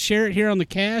you want to share it here on the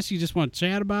cast? You just want to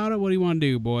chat about it? What do you want to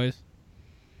do, boys?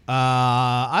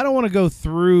 I don't want to go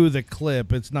through the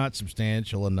clip; it's not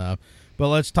substantial enough. But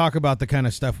let's talk about the kind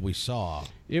of stuff we saw.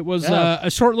 It was Yeah.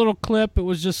 a short little clip. It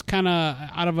was just kind of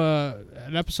out of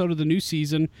an episode of the new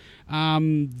season.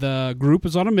 The group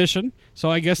is on a mission, so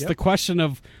I guess the question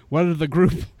of whether the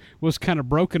group was kind of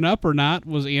broken up or not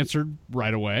was answered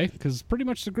right away, because pretty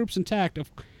much the group's intact.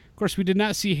 Of course, we did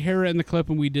not see Hera in the clip,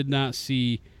 and we did not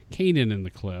see Kanan in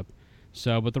the clip.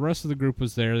 So, but the rest of the group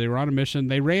was there. They were on a mission.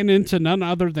 They ran into none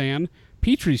other than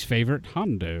Petrie's favorite,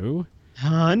 Hondo.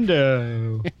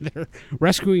 Hondo. They're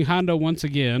rescuing Hondo once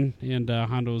again, and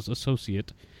Hondo's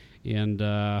associate, and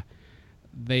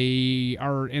they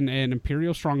are in an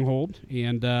Imperial stronghold.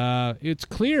 And it's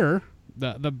clear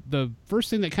the first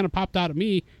thing that kind of popped out at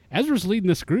me: Ezra's leading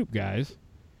this group, guys.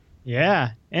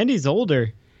 Yeah. And he's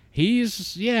older.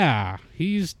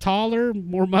 He's taller,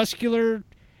 more muscular.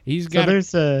 He's So got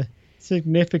there's a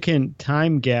significant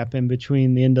time gap in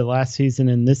between the end of last season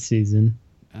and this season.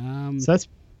 So that's,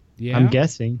 yeah, I'm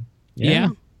guessing. yeah.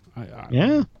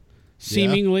 Yeah.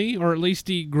 Seemingly, or at least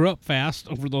he grew up fast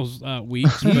over those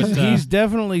weeks. But, He's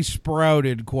definitely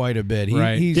sprouted quite a bit.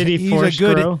 Right. Did he he's force a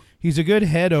good grow? He's a good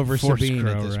head over Force Sabine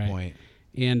grow, at this right. point.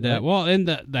 and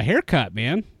the haircut,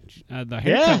 man. The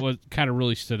haircut was kind of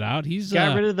really stood out. He's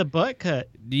Got rid of the butt cut.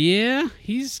 Yeah,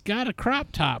 he's got a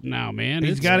crop top now, man.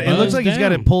 He's It's got it. It looks buzzed like he's got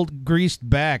down. it pulled greased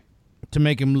back to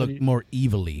make him look more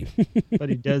evilly. But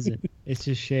he doesn't. It's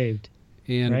just shaved.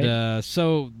 And right?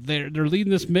 so they're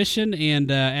leading this mission, and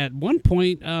at one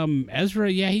point, Ezra,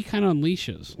 he kind of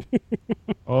unleashes.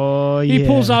 Oh, yeah. He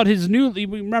pulls out his new.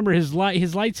 Remember his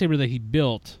lightsaber that he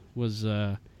built was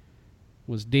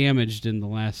damaged in the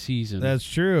last season. That's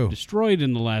true. Destroyed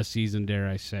in the last season, dare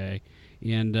I say.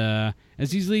 And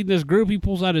as he's leading this group, he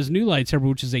pulls out his new lightsaber,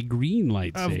 which is a green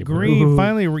lightsaber. Of green. Ooh.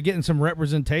 Finally, we're getting some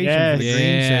representation Yes. for the green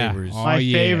Yeah. sabers. Oh, My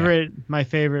yeah.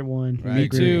 favorite one. Right. Me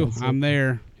too. Green. I'm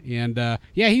there. And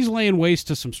he's laying waste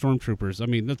to some stormtroopers. I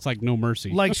mean, that's like no mercy.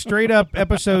 Like straight up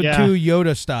episode Yeah. 2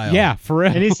 Yoda style. yeah, for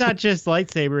real. And he's not just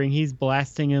lightsabering; he's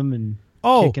blasting him and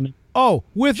Oh, kicking him.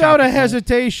 without Chop a it.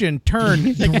 hesitation,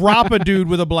 turn, drop a dude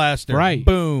with a blaster. Right.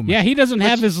 Boom. Yeah, he doesn't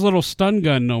have his little stun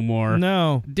gun no more.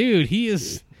 No, Dude, he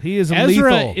is. he is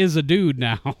Ezra lethal. is a dude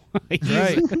now. he's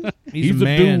right. he's a a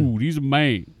man. dude. He's a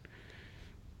man.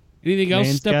 Anything else?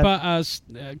 Man's Step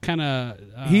got- kind of.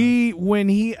 When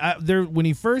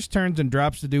he first turns and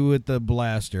drops the dude with the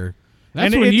blaster.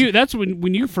 That's and when it's- you. That's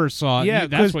when you first saw it. Yeah,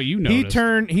 that's what you noticed.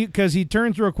 He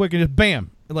turns real quick and just bam.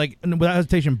 like without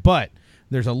hesitation. But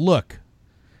there's a look,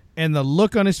 and the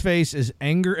look on his face is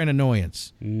anger and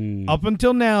annoyance. Up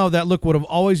until now, that look would have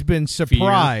always been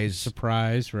surprise,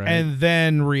 right, and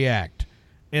then react.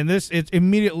 And this, it's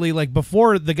immediately like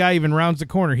before the guy even rounds the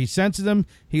corner, he senses him,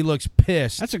 he looks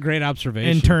pissed. That's a great observation.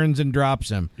 And turns and drops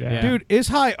him. Yeah. Dude, it's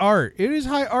high art. It is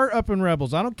high art up in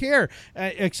Rebels. I don't care,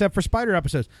 except for Spider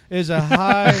episodes. It's a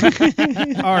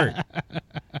high art.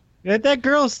 That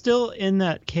girl's still in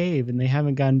that cave, and they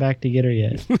haven't gone back to get her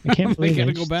yet. I can't believe They it.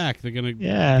 gotta go back. They're gonna be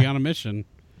Yeah. on a mission.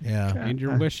 Yeah, And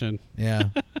you're wishing. yeah.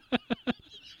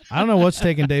 I don't know what's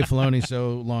taking Dave Filoni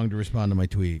so long to respond to my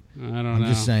tweet. I don't know. I'm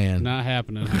just saying. Not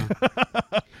happening,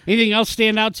 huh? Anything else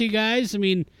stand out to you guys? I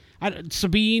mean,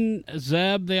 Sabine,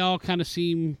 Zeb, they all kind of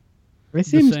seem... It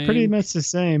seems same. pretty much the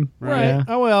same. Right. Yeah.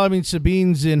 Oh, well, I mean,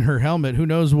 Sabine's in her helmet. Who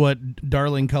knows what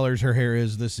darling colors her hair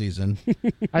is this season?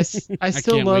 I still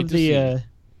can't love wait to see.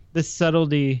 The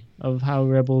subtlety of how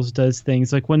Rebels does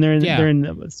things. Like when they're in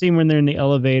the scene when they're in the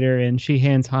elevator and she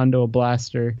hands Hondo a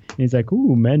blaster and he's like,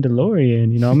 "Ooh,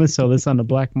 Mandalorian, I'm gonna sell this on the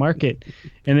black market."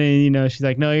 And then she's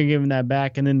like, "No, you're giving that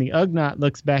back." And then the Ugnaught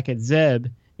looks back at Zeb.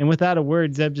 And without a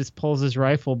word, Zeb just pulls his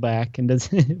rifle back and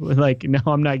does like, "No,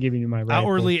 I'm not giving you my rifle."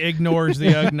 Outwardly ignores the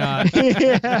Ugnaught.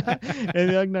 Yeah. And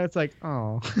the Ugnaught's like,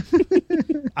 "Oh."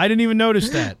 I didn't even notice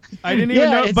that. I didn't even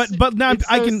know. But now it's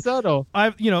I so can. subtle.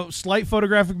 I've slight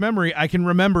photographic memory. I can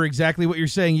remember exactly what you're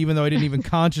saying, even though I didn't even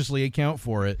consciously account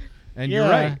for it. And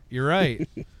Yeah. you're right.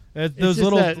 Those just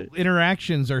little that-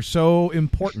 interactions are so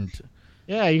important.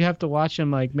 Yeah, you have to watch them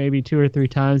like maybe 2 or 3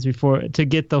 times before to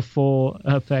get the full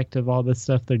effect of all the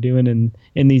stuff they're doing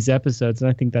in these episodes, and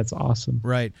I think that's awesome.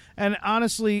 Right. And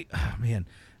honestly, man,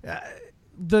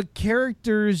 the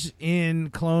characters in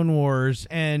Clone Wars,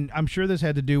 and I'm sure this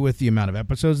had to do with the amount of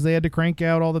episodes they had to crank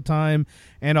out all the time,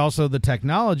 and also the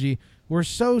technology, were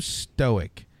so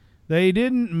stoic. They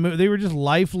didn't move, they were just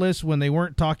lifeless when they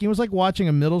weren't talking. It was like watching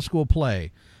a middle school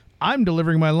play. I'm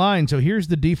delivering my line, so here's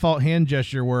the default hand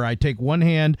gesture where I take one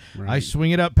hand, I swing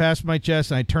it up past my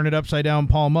chest, and I turn it upside down,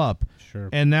 palm up. Sure.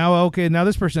 And now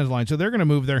this person has a line, so they're going to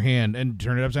move their hand and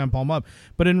turn it upside down, palm up.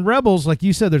 But in Rebels, like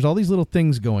you said, there's all these little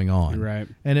things going on. Right.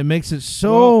 And it makes it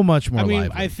so much more lively.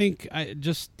 I think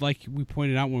just like we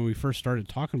pointed out when we first started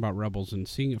talking about Rebels and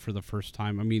seeing it for the first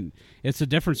time, I mean, it's a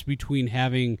difference between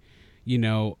having,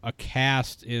 a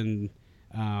cast in...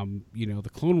 the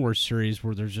Clone Wars series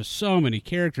where there's just so many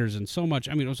characters and so much.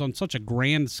 I mean, it was on such a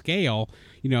grand scale,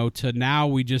 to now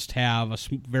we just have a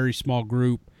very small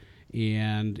group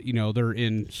and, they're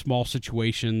in small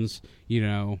situations,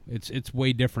 it's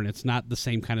way different. It's not the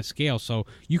same kind of scale. So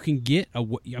you can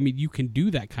you can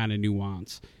do that kind of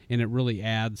nuance and it really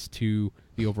adds to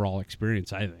the overall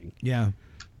experience, I think. Yeah.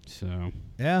 So,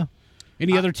 Yeah.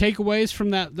 any other takeaways from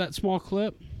that small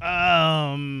clip?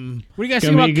 What do you guys Gonna think be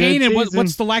a about good Kanan? season.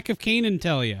 What's the lack of Kanan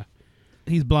tell you?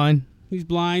 He's blind. He's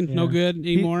blind, no good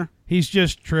anymore. He's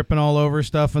just tripping all over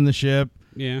stuff on the ship.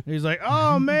 Yeah. He's like,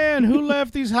 "Oh man, who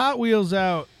left these Hot Wheels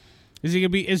out?" Is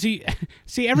he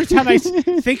see, every time I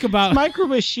think about Micro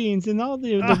machines and all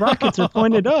the rockets are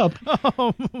pointed up.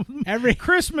 Oh, every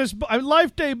Christmas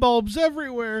Life Day bulbs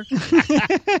everywhere.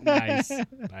 nice.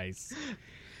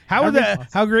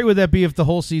 How great would that be if the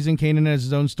whole season Kanan has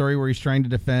his own story where he's trying to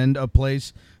defend a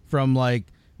place from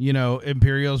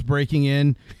Imperials breaking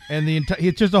in, and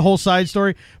it's just a whole side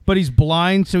story, but he's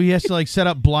blind, so he has to set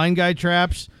up blind guy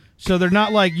traps, so they're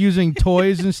not using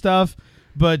toys and stuff,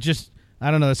 but just,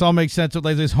 I don't know, this all makes sense with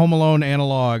this Home Alone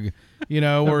analog,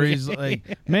 where he's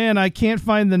like, "Man, I can't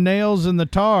find the nails in the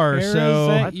tar," so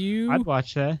I'd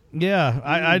watch that. yeah,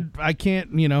 I can't,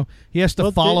 he has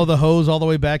to follow the hose all the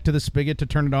way back to the spigot to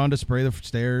turn it on to spray the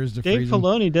stairs to Dave freeze them.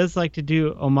 Filoni does like to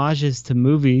do homages to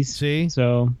movies. See?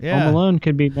 So Yeah. Home Alone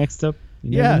could be next up.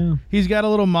 You never know. He's got a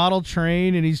little model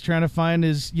train, and he's trying to find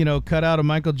his, cutout of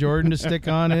Michael Jordan to stick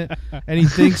on it, and he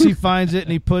thinks he finds it,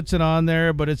 and he puts it on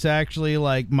there, but it's actually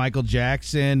Michael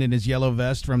Jackson in his yellow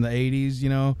vest from the 80s,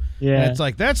 Yeah. And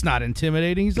it's that's not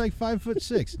intimidating. He's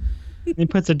 5'6". He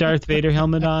puts a Darth Vader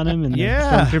helmet on him, and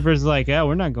Yeah. the Stormtrooper's like, "Yeah,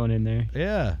 we're not going in there."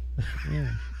 Yeah.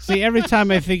 See, every time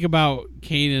I think about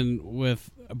Kanan with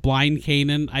blind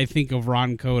Kanan, I think of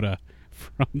Ron Coda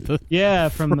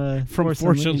from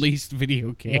Force Unleashed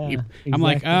video game. Yeah, I'm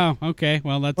like, exactly. oh, okay,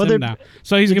 well that's Well, him they're- now.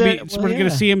 So he's gonna they're- be. well, we're gonna yeah.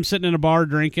 see him sitting in a bar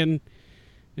drinking,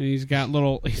 and he's got a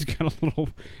little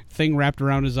thing wrapped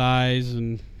around his eyes,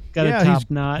 and Got Yeah, a top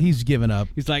knot. He's given up.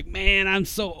 he's like, man, I'm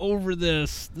so over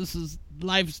this.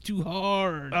 Life's too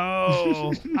hard.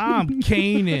 Oh, I'm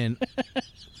Kanan.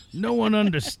 No one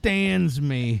understands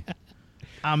me.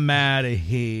 I'm out of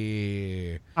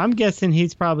here. I'm guessing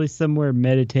he's probably somewhere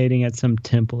meditating at some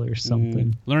temple or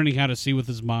something. Learning how to see with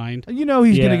his mind. You know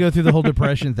he's Yeah. going to go through the whole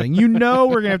depression thing. You know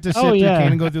we're going to have to sit Oh, through yeah.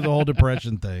 Kane and go through the whole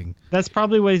depression thing. That's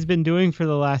probably what he's been doing for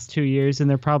the last 2 years, and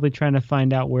they're probably trying to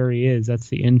find out where he is. That's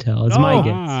the intel. It's my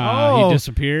guess. Oh. He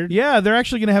disappeared. Yeah, they're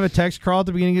actually going to have a text crawl at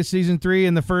the beginning of season 3,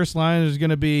 and the first line is going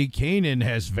to be, Kanan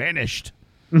has vanished.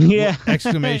 Yeah.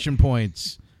 Exclamation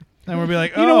points. And we'll be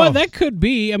like, oh. You know what? That could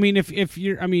be. I mean, if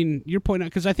you're, I mean, you're pointing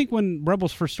out because I think when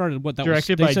Rebels first started, what that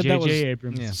Directed was, by they said that was J.J.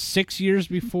 Abrams. Yeah. 6 years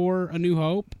before A New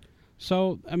Hope.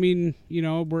 So I mean, you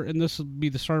know, and this will be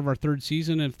the start of our 3rd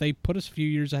season. If they put us a few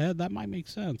years ahead, that might make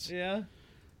sense. Yeah.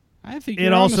 I think It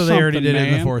you're also, onto they already something, did it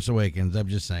in The man. Force Awakens. I'm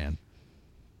just saying.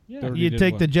 They already You did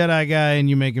take what? the Jedi guy and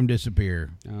you make him disappear.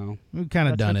 Oh, We've kind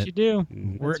of That's done what it. you do.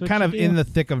 We're That's what kind you of do. in the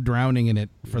thick of drowning in it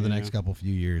for the Yeah. next couple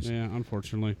few years. yeah.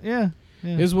 Unfortunately, Yeah.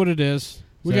 is what it is.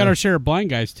 We So- got our share of blind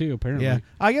guys too. Apparently, Yeah,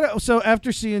 I get so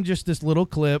after seeing just this little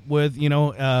clip with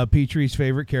Petrie's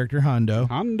favorite character Hondo.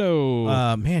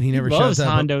 Hondo. Man, he never loves shuts up.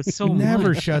 Hondo so he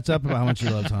never much. shuts up about how much he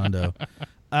loves Hondo.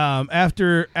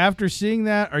 After seeing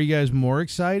that, are you guys more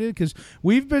excited? Because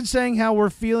we've been saying how we're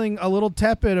feeling a little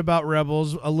tepid about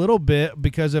Rebels a little bit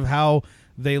because of how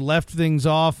they left things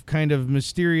off kind of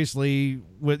mysteriously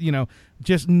with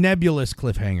just nebulous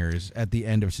cliffhangers at the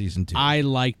end of season 2. I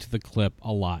liked the clip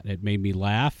a lot. It made me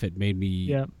laugh. It made me,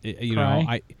 Yep. you Cry. know,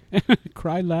 I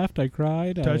cried, laughed, I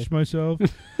cried. Touched myself.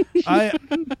 I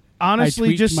honestly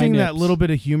tweaked just my seeing that nips. little bit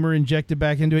of humor injected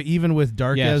back into it, even with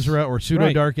Dark Yes. Ezra or pseudo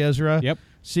Right. Dark Ezra. Yep.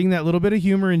 Seeing that little bit of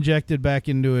humor injected back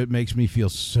into it makes me feel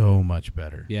so much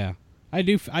better. Yeah, I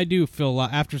do feel a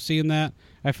lot after seeing that.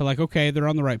 I feel like okay, they're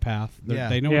on the right path. Yeah.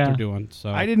 They know Yeah. what they're doing. So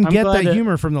I didn't I'm get glad that that-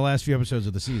 humor from the last few episodes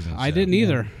of the season. I so, didn't yeah.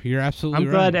 either. You're absolutely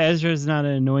I'm right. glad Ezra's not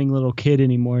an annoying little kid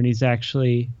anymore, and he's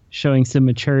actually showing some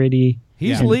maturity.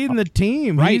 He's Yeah. leading the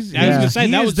team. Right. He's, I was gonna say,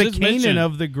 he that is was the his Kanan mission.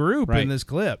 of the group Right. in this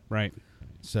clip. Right.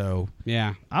 So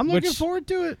Yeah. I'm looking Which forward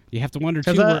to it. You have to wonder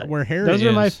too 'Cause where Hera those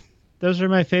is. are those are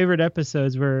my favorite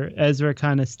episodes where Ezra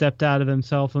kind of stepped out of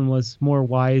himself and was more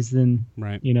wise than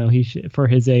Right. for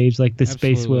his age, like the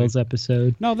Space Absolutely. Wheels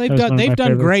episode. No, That was one of my they've done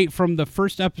favorites. great from the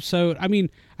first episode. I mean,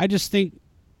 I just think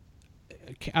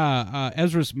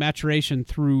Ezra's maturation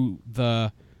through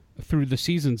the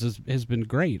seasons has been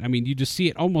great. I mean, you just see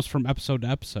it almost from episode to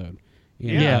episode. And,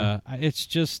 Yeah. it's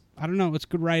just I don't know. It's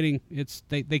good writing. It's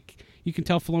they you can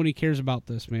tell Filoni cares about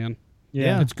this, man.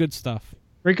 Yeah. It's good stuff.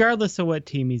 Regardless of what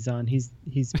team he's on, he's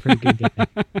pretty good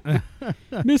guy.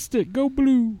 Missed it. Go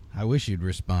blue. I wish you'd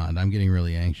respond. I'm getting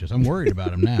really anxious. I'm worried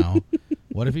about him now.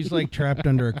 What if he's like trapped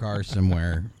under a car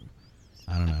somewhere?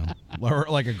 I don't know. Or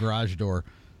like a garage door.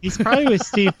 He's probably with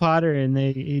Steve Potter, and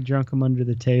he drunk him under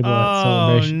the table at Oh,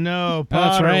 Celebration. no. Oh,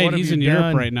 that's Potter, right. what have He's you in done?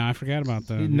 Europe right now. I forgot about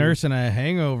that. He's nursing a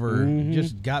hangover. Mhm.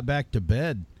 Just got back to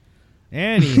bed.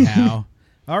 Anyhow.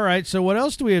 All right. So what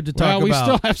else do we have to talk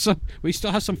Well, about? we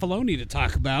still have some Filoni to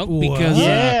talk about What? because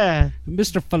Yeah.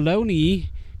 Mr. Filoni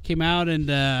came out and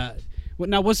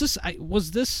now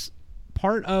was this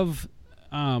part of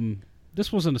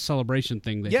this wasn't a celebration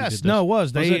thing that he Yes, did this. no, it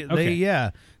was. They it?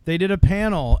 Okay. they did a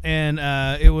panel, and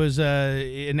it was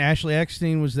and Ashley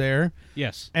Eckstein was there,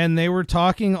 Yes. and they were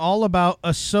talking all about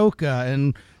Ahsoka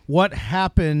and what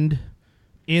happened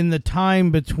in the time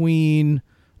between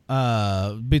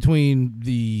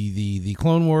the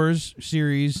Clone Wars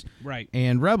series Right.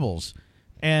 and Rebels.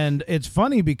 And it's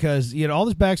funny because you had all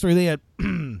this backstory. They had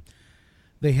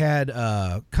they had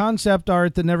concept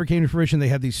art that never came to fruition. They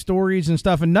had these stories and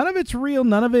stuff, and none of it's real.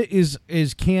 None of it is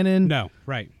canon. No.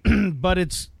 Right. But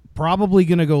it's probably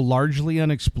going to go largely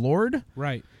unexplored.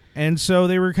 Right. And so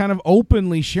they were kind of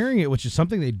openly sharing it, which is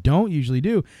something they don't usually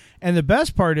do. And the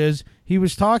best part is he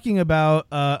was talking about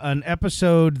an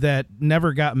episode that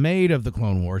never got made of the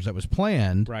Clone Wars that was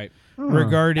planned Right.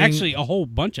 regarding Actually, a whole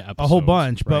bunch of episodes. a whole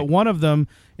bunch, but Right. one of them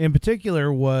in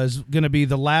particular was going to be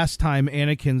the last time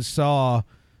Anakin saw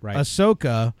Right.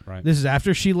 Ahsoka. Right. This is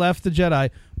after she left the Jedi,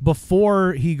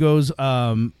 before he goes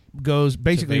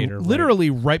basically Vader, right. literally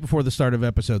right before the start of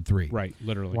episode 3. Right.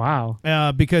 Literally. Wow.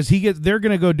 Because they're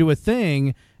going to go do a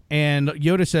thing, and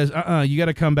Yoda says, you got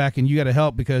to come back and you got to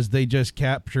help because they just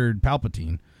captured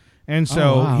Palpatine. And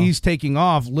so Oh, wow. he's taking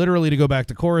off literally to go back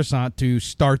to Coruscant to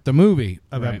start the movie.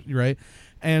 Right?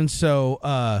 And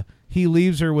so he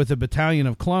leaves her with a battalion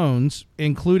of clones,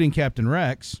 including Captain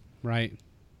Rex. Right.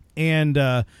 And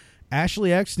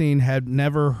Ashley Eckstein had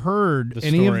never heard The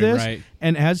any of story, this. right.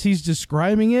 And as he's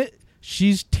describing it,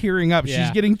 she's tearing up. Yeah.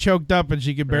 She's getting choked up, and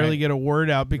she can barely Right. get a word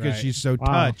out because Right. she's so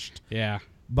Wow. touched Yeah.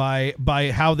 by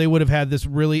how they would have had this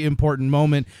really important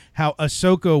moment, how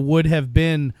Ahsoka would have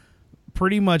been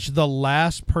pretty much the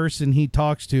last person he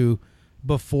talks to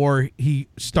before he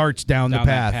starts down the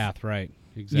that path. Right.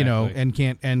 Exactly. You know, and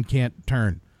can't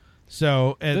turn.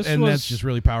 So and that's just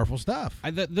really powerful stuff.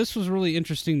 This was really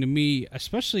interesting to me,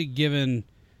 especially given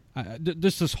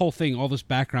this whole thing, all this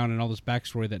background and all this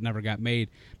backstory that never got made,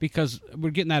 because we're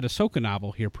getting that Ahsoka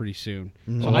novel here pretty soon.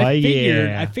 So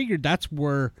I figured that's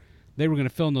where they were going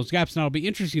to fill in those gaps. Now it'll be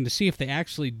interesting to see if they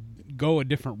actually go a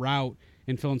different route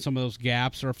and fill in some of those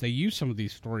gaps, or if they use some of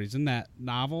these stories in that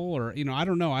novel, or I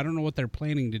don't know. I don't know what they're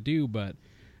planning to do, but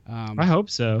I hope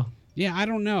so. Yeah, I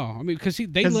don't know. I mean, because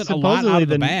they let a lot out of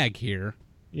the bag here.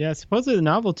 Yeah, supposedly the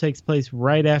novel takes place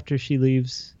right after she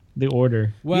leaves the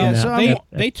Order. Well,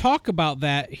 they talk about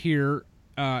that here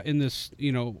in this,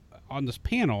 on this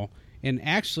panel, and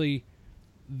actually,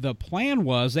 the plan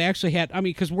was they actually had. I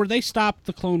mean, because where they stopped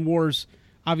the Clone Wars,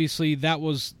 obviously that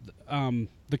was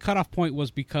the cutoff point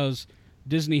was because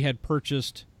Disney had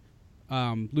purchased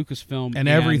Lucasfilm, and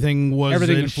everything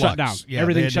was shut down. Yeah,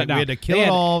 everything shut down. We had to kill it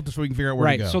all so we can figure out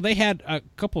where to go. So they had a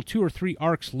couple, 2 or 3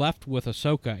 arcs left with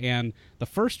Ahsoka, and the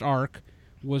first arc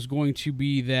was going to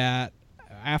be that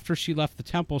after she left the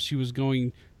temple, she was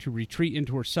going to retreat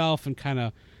into herself and kind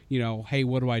of, hey,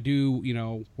 what do I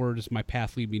do? Where does my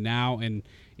path lead me now?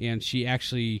 And she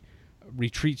actually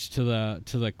retreats to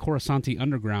the Coruscanti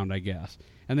underground, I guess.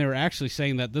 And they were actually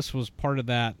saying that this was part of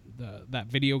that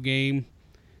video game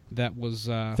that was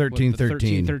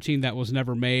 1313 that was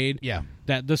never made. Yeah,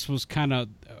 that this was kind of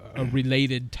a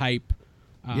related type.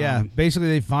 Basically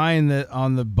they find that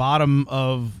on the bottom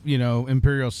of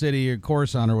Imperial City or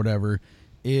Coruscant or whatever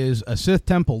is a Sith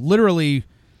temple, literally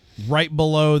right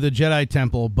below the Jedi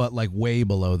temple, but like way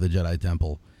below the Jedi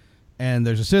temple. And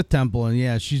there's a Sith temple,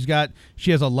 and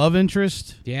she has a love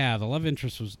interest. Yeah, the love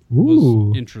interest was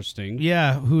interesting.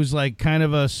 Yeah, who's like kind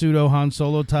of a pseudo Han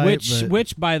Solo type.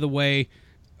 Which, by the way,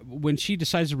 when she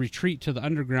decides to retreat to the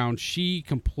underground, she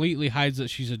completely hides that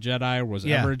she's a Jedi or was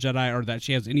ever a Jedi, or that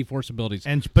she has any Force abilities.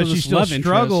 But she still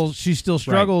struggles. She still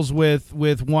struggles with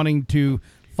wanting to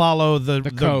follow the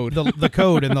code, the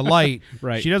code and the light.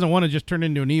 Right. She doesn't want to just turn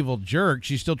into an evil jerk.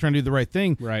 She's still trying to do the right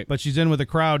thing. Right. But she's in with a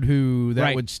crowd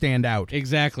that would stand out.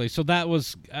 Exactly. So that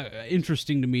was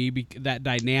interesting to me. That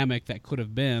dynamic that could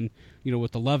have been,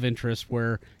 with the love interest,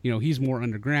 where he's more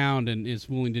underground and is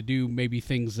willing to do maybe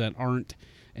things that aren't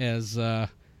as on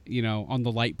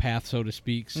the light path, so to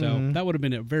speak. So that would have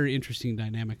been a very interesting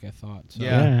dynamic, I thought.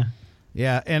 So.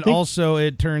 Yeah, and also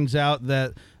it turns out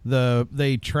that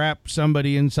they trap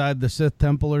somebody inside the Sith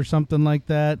temple or something like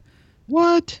that.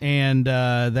 What? And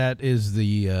that is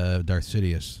the Darth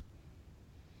Sidious.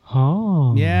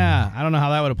 Oh. Yeah, I don't know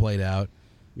how that would have played out.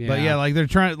 Yeah. But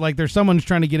yeah, there's someone's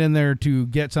trying to get in there to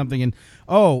get something, and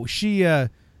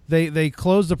they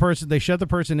close the person, they shut the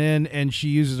person in, and she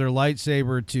uses her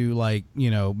lightsaber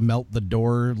to melt the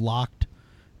door locked,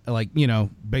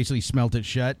 basically smelt it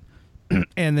shut.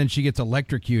 And then she gets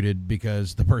electrocuted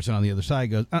because the person on the other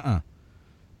side goes,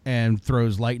 and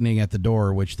throws lightning at the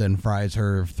door, which then fries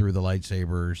her through the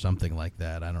lightsaber or something like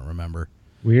that. I don't remember.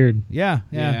 Weird. Yeah.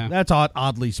 That's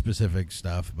oddly specific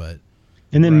stuff, but.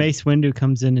 And then Mace Windu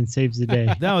comes in and saves the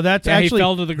day. No, that's he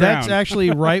fell to the ground. That's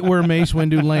actually right where Mace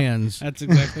Windu lands. That's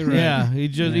exactly right. Yeah, he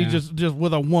just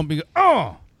with a whump, he goes,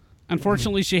 oh!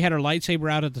 Unfortunately, she had her lightsaber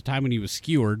out at the time when he was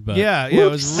skewered. But it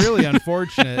was really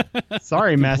unfortunate.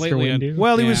 Sorry, Master Windu.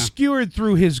 Well, he was skewered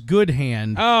through his good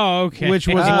hand. Oh, okay. Which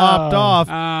was lopped off.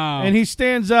 Oh. And he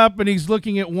stands up and he's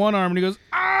looking at one arm and he goes,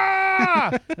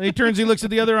 ah! And he turns, he looks at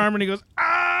the other arm and he goes,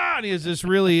 ah! And he has this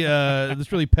really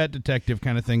pet detective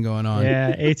kind of thing going on.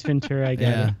 Yeah, Ace Ventura, I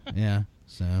get it. Yeah.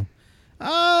 So,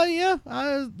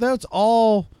 that's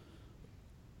all.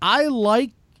 I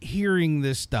like hearing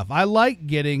this stuff. I like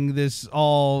getting this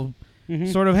all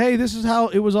sort of, hey, this is how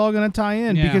it was all going to tie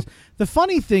in. Because the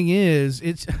funny thing is,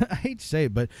 it's I hate to say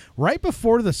it, but right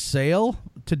before the sale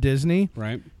to Disney,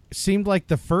 seemed like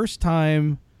the first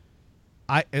time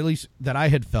at least that I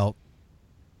had felt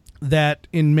that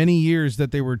in many years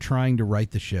that they were trying to right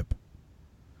the ship.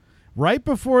 Right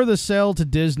before the sale to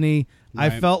Disney, I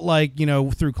felt like,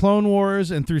 through Clone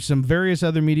Wars and through some various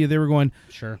other media, they were going,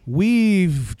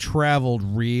 we've traveled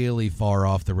really far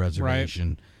off the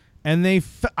reservation. And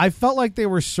I felt like they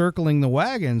were circling the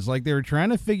wagons, like they were trying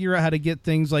to figure out how to get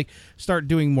things like start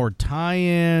doing more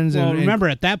tie-ins. Well, remember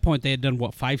at that point they had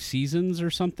done, 5 seasons or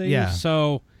something? Yeah.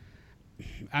 So,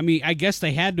 I mean, I guess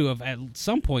they had to have at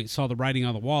some point saw the writing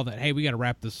on the wall that, hey, we got to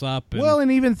wrap this up.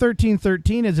 And even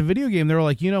 1313 as a video game, they were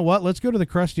like, you know what? Let's go to the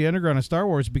crusty underground of Star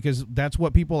Wars because that's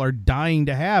what people are dying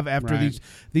to have after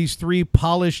these 3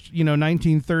 polished,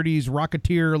 1930s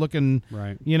Rocketeer looking,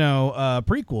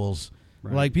 prequels.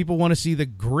 Right. Like, people want to see the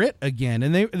grit again,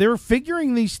 and they were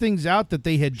figuring these things out that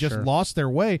they had just lost their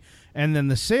way, and then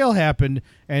the sale happened,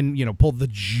 and pulled the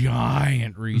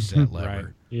giant reset lever. Right.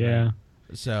 Yeah.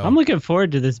 So I'm looking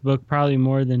forward to this book probably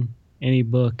more than any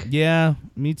book. yeah,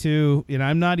 me too.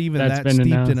 I'm not even That's that been steeped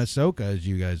in announced. Ahsoka as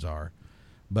you guys are,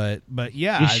 but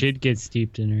yeah, You should get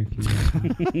steeped in her. If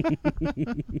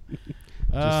you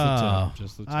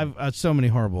Just the tip. I've so many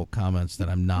horrible comments that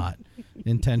I'm not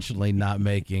intentionally not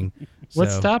making.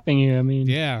 What's So, stopping you? I mean,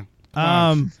 Yeah.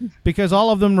 because all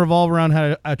of them revolve around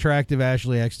how attractive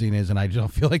Ashley Eckstein is, and I don't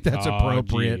feel like that's Oh,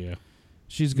 appropriate. gee.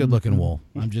 She's a good-looking wool.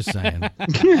 I'm just saying.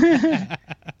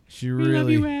 She We love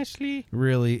you, really, Ashley.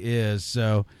 really is.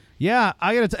 So, yeah,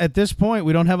 I got at this point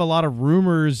we don't have a lot of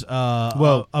rumors.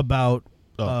 About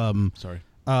Sorry.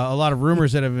 a lot of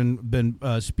rumors that have been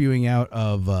spewing out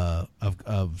of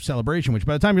Celebration. Which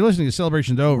by the time you're listening, the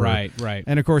Celebration's over. Right.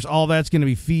 And of course, all that's going to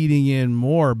be feeding in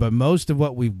more. But most of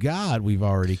what we've got, we've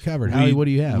already covered. Howie, what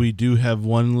do you have? We do have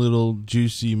one little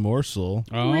juicy morsel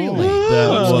Oh, Really? that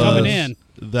what's was coming in?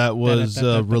 that was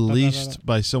Da-da-da-da-da-da-da-da. released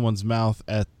by someone's mouth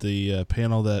at the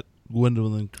panel that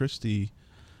Gwendolyn Christie.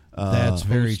 That's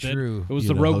very hosted. true. It was you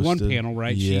the know, Rogue One hosted. panel,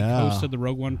 right? Yeah. She hosted the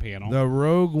Rogue One panel. The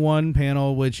Rogue One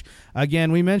panel, which,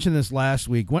 again, we mentioned this last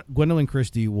week. Gwendolyn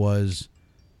Christie was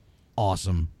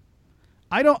awesome.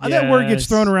 That word gets Yes.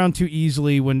 thrown around too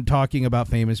easily when talking about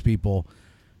famous people.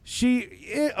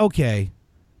 Okay.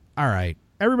 All right.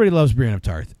 Everybody loves Brienne of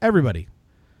Tarth. Everybody.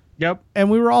 Yep. And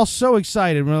we were all so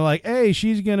excited. We were like, hey,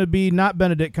 she's going to be not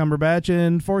Benedict Cumberbatch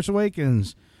in Force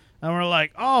Awakens. And we're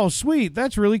like, oh, sweet.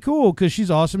 That's really cool because she's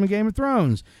awesome in Game of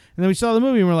Thrones. And then we saw the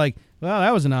movie and we're like, well,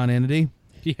 that was a non-entity.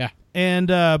 Yeah. And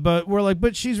but we're like,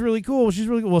 but she's really cool. She's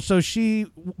really cool. So she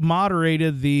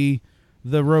moderated the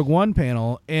Rogue One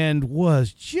panel and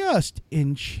was just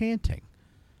enchanting.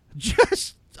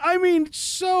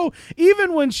 So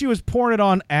even when she was pouring it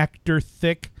on actor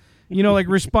thick, like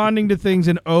responding to things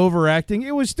and overacting,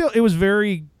 it was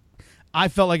very. I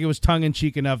felt like it was tongue in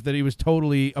cheek enough that it was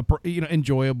totally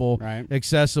enjoyable, Right.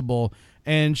 accessible,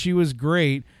 and she was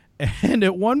great. And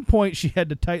at one point, she had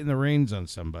to tighten the reins on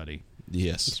somebody.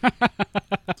 Yes.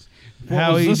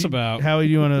 What was this about? Howie,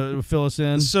 do you want to fill us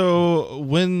in? So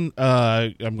when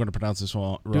I'm going to pronounce this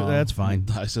wrong. That's fine.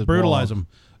 I said Brutalize wrong.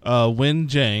 them. When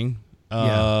Jang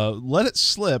let it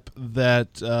slip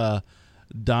that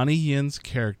Donnie Yen's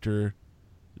character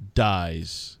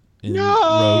dies in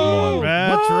Rogue One.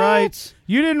 That's right.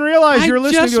 You didn't realize you were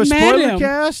listening to a just met spoiler him.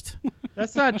 cast?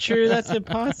 That's not true. That's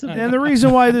impossible. And the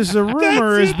reason why this is a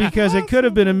rumor is because it could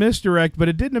have been a misdirect, but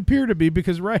it didn't appear to be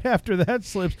because right after that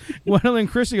slips, Gwendolyn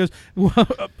Christie goes,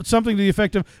 something to the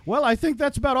effect of, well, I think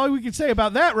that's about all we can say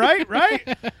about that, right? Right?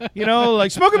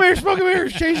 Like, smoke and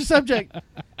mirrors, change the subject.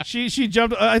 She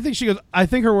jumped, I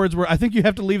think her words were, I think you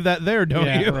have to leave that there, don't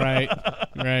Yeah, you?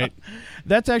 right.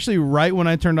 That's actually right when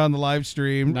I turned on the live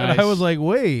stream. Nice. And I was like,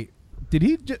 wait, did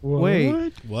he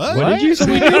wait? What? What did you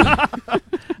say?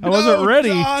 I wasn't ready.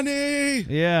 Johnny!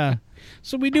 Yeah.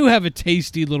 So we do have a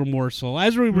tasty little morsel.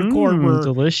 As we record, we're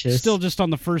delicious. still just on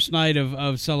the first night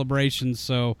of celebrations,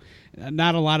 so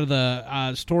not a lot of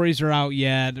the stories are out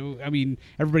yet. I mean,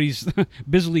 everybody's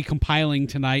busily compiling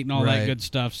tonight and all that Right. good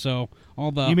stuff. So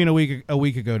all the You mean a week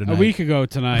ago tonight? a week ago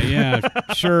tonight, yeah,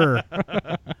 sure.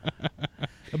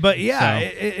 But yeah,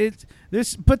 So.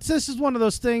 this is one of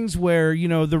those things where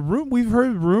we've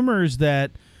heard rumors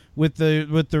that with the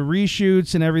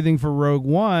reshoots and everything for Rogue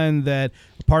One that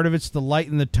part of it's the light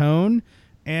and the tone,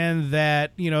 and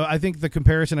that I think the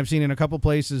comparison I've seen in a couple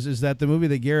places is that the movie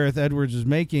that Gareth Edwards was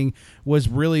making was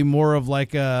really more of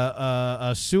like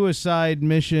a suicide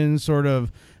mission, sort of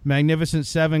Magnificent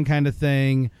Seven kind of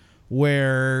thing,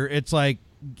 where it's like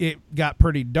it got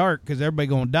pretty dark because everybody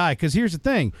gonna die. Because here's the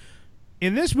thing.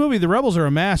 In this movie, the rebels are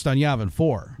amassed on Yavin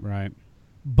 4, Right.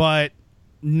 but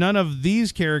none of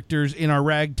these characters in our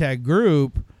ragtag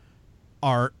group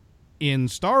are in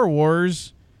Star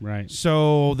Wars, Right.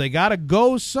 so they got to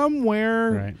go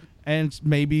somewhere, Right. and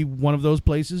maybe one of those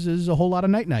places is a whole lot of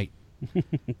night.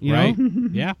 You Right. know?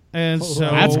 Yeah. And so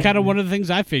That's kind of one of the things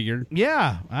I figured.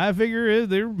 yeah, I figure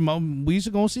we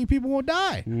gonna see people will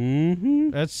die.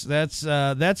 Mm-hmm.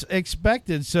 That's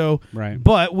expected. So, Right.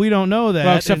 but we don't know that.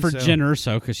 Well, except and for so- Jen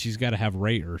Erso, because she's got to have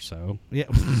Ray Erso. Yeah.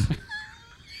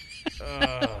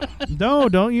 No,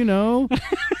 don't you know?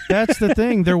 That's the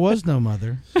thing. There was no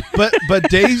mother. But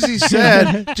Daisy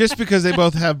said just because they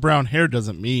both have brown hair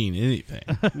doesn't mean anything.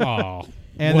 Oh.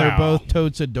 And they're both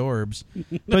totes adorbs.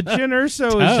 But Jyn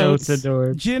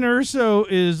Erso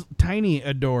is tiny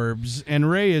adorbs, and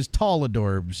Ray is tall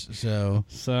adorbs. So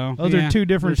So those are two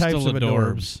different they're types still of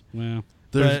adorbs. Well,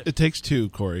 It takes two,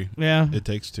 Corey. Yeah. It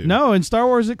takes two. No, in Star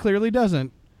Wars it clearly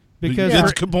doesn't. Because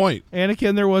that's a for good point.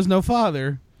 Anakin there was no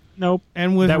father. Nope.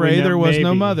 And with That we Rey know, there was no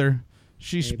maybe. mother.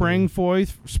 She sprang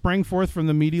forth from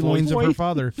the meaty loins of her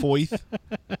father. Foyth.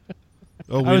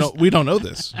 Oh, we don't know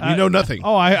this. We know nothing.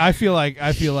 Oh, I feel like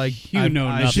You know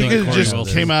nothing. She like could have Corey just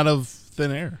Wilson. came out of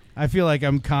thin air. I feel like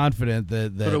I'm confident But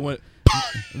it that went.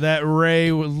 that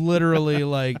Rey was literally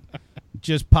like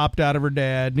just popped out of her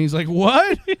dad, and he's like,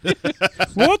 "What?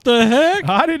 What the heck?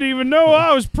 I didn't even know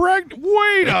I was pregnant.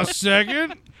 Wait a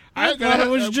second. I thought it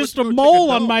was just a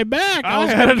mole on my back. I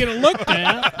was going to get it looked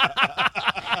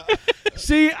at.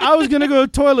 See, I was gonna go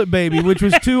toilet baby, which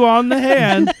was 2 on the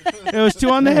hand. It was 2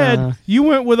 on the head. You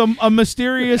went with a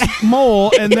mysterious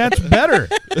mole, and that's better.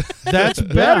 That's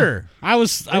better. I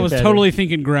was better. totally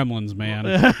thinking Gremlins, man.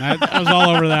 I was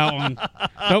all over that one.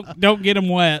 Don't get them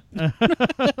wet.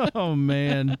 Oh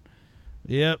man.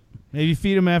 Yep. Maybe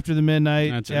feed them after the midnight.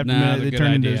 That's after not midnight, a they good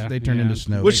turn idea. into They turn into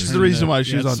snow. Which is the reason why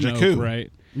she was on Snoke, Jakku.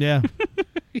 right? Yeah.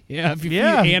 Yeah, if you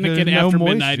Yeah, feed Anakin there's no after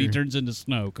midnight, he moisture. turns into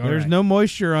Snoke. All There's right. no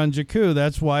moisture on Jakku.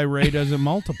 That's why Rey doesn't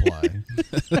multiply.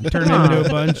 Turn into a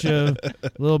bunch of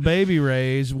little baby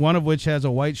Rays, one of which has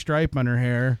a white stripe on her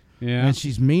hair. Yeah. And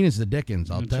she's mean as the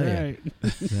Dickens, I'll That's tell you. right.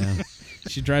 Yeah.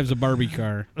 She drives a Barbie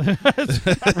car. Come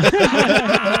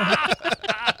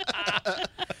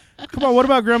on, what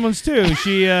about Gremlins 2?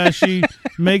 She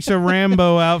makes a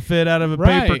Rambo outfit out of a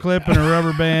Right. paper clip and a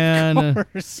rubber band.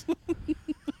 Of course.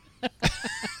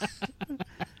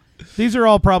 These are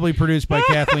all probably produced by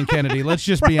Kathleen Kennedy. Let's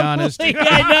just be honest. I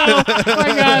know. Oh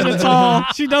my God, it's all.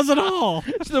 She does it all.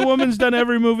 The woman's done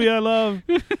every movie I love.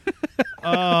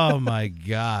 Oh, my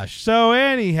gosh. So,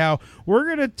 anyhow, we're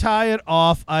going to tie it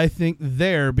off, I think,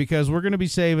 there because we're going to be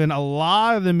saving a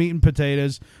lot of the meat and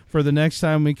potatoes for the next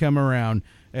time we come around.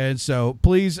 And so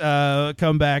please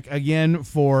come back again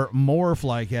for more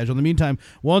Fly Casual. In the meantime,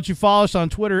 why don't you follow us on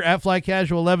Twitter at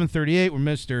FlyCasual1138 where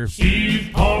Mr. Steve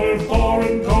Pollard,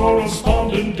 foreign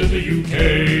correspondent in the UK.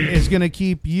 is going to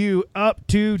keep you up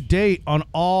to date on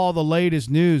all the latest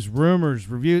news, rumors,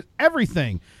 reviews,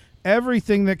 everything.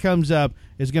 Everything that comes up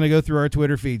is going to go through our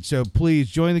Twitter feed. So please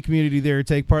join the community there.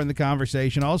 Take part in the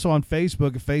conversation. Also on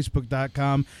Facebook at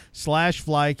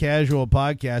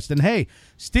facebook.com/FlyCasualPodcast. And hey,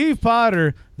 Steve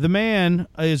Potter, the man,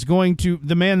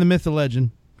 the myth, the legend,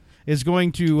 is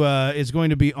going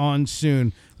to be on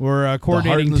soon. We're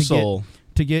coordinating to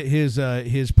get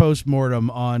his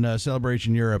postmortem on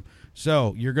Celebration Europe.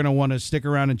 So you're going to want to stick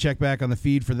around and check back on the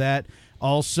feed for that.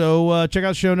 Also, check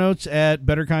out show notes at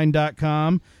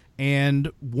betterkind.com. And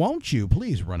won't you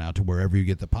please run out to wherever you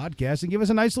get the podcast and give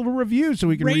us a nice little review so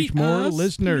we can reach more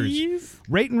listeners. Please.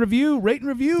 Rate and review, rate and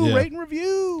review, Yeah. rate and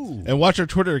review. And watch our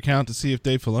Twitter account to see if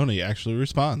Dave Filoni actually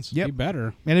responds. Yep. You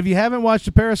better. And if you haven't watched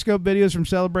the Periscope videos from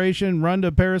Celebration, run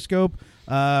to Periscope,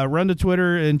 run to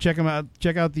Twitter and check them out.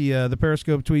 Check out the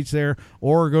Periscope tweets there,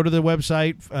 or go to the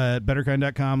website at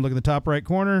betterkind.com. Look in the top right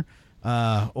corner,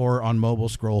 or on mobile,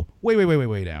 scroll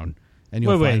way down, and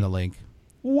you'll find the link.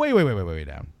 Way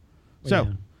down. So,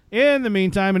 in the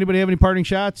meantime, anybody have any parting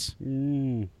shots?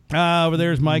 Over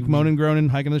there's Mike moaning, groaning,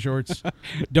 hiking the shorts.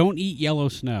 Don't eat yellow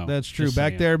snow. That's true. Just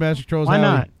Back saying. there, Master Trolls. Why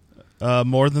Howie. not?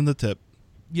 More than the tip.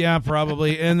 Yeah,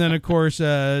 probably. And then, of course,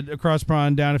 across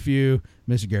pond, down a few,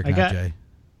 Mr. Garrett Najee.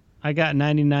 I got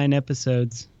 99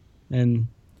 episodes, and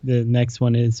the next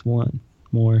one is one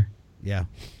more. Yeah.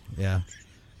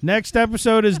 Next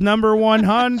episode is number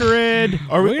 100.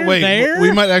 We're there?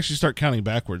 We might actually start counting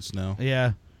backwards now.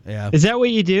 Yeah. Is that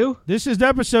what you do? This is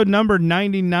episode number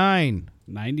 99.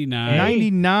 99.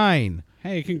 99.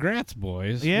 Hey, congrats,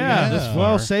 boys. Yeah. We got this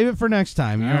Well, far. save it for next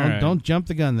time. You All know, right. don't jump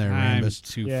the gun there, I'm Rambus.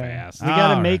 too Yeah. fast. We got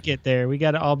All to make it there. We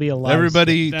got to all be alive.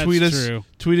 Everybody, That's tweet us. true.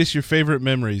 Tweet us your favorite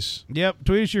memories. Yep.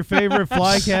 Tweet us your favorite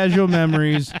Fly Casual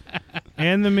memories.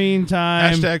 In the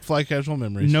meantime, Hashtag Fly Casual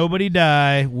Memories. nobody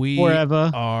die. We Forever.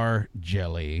 are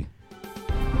jelly.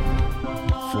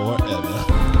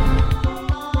 Forever.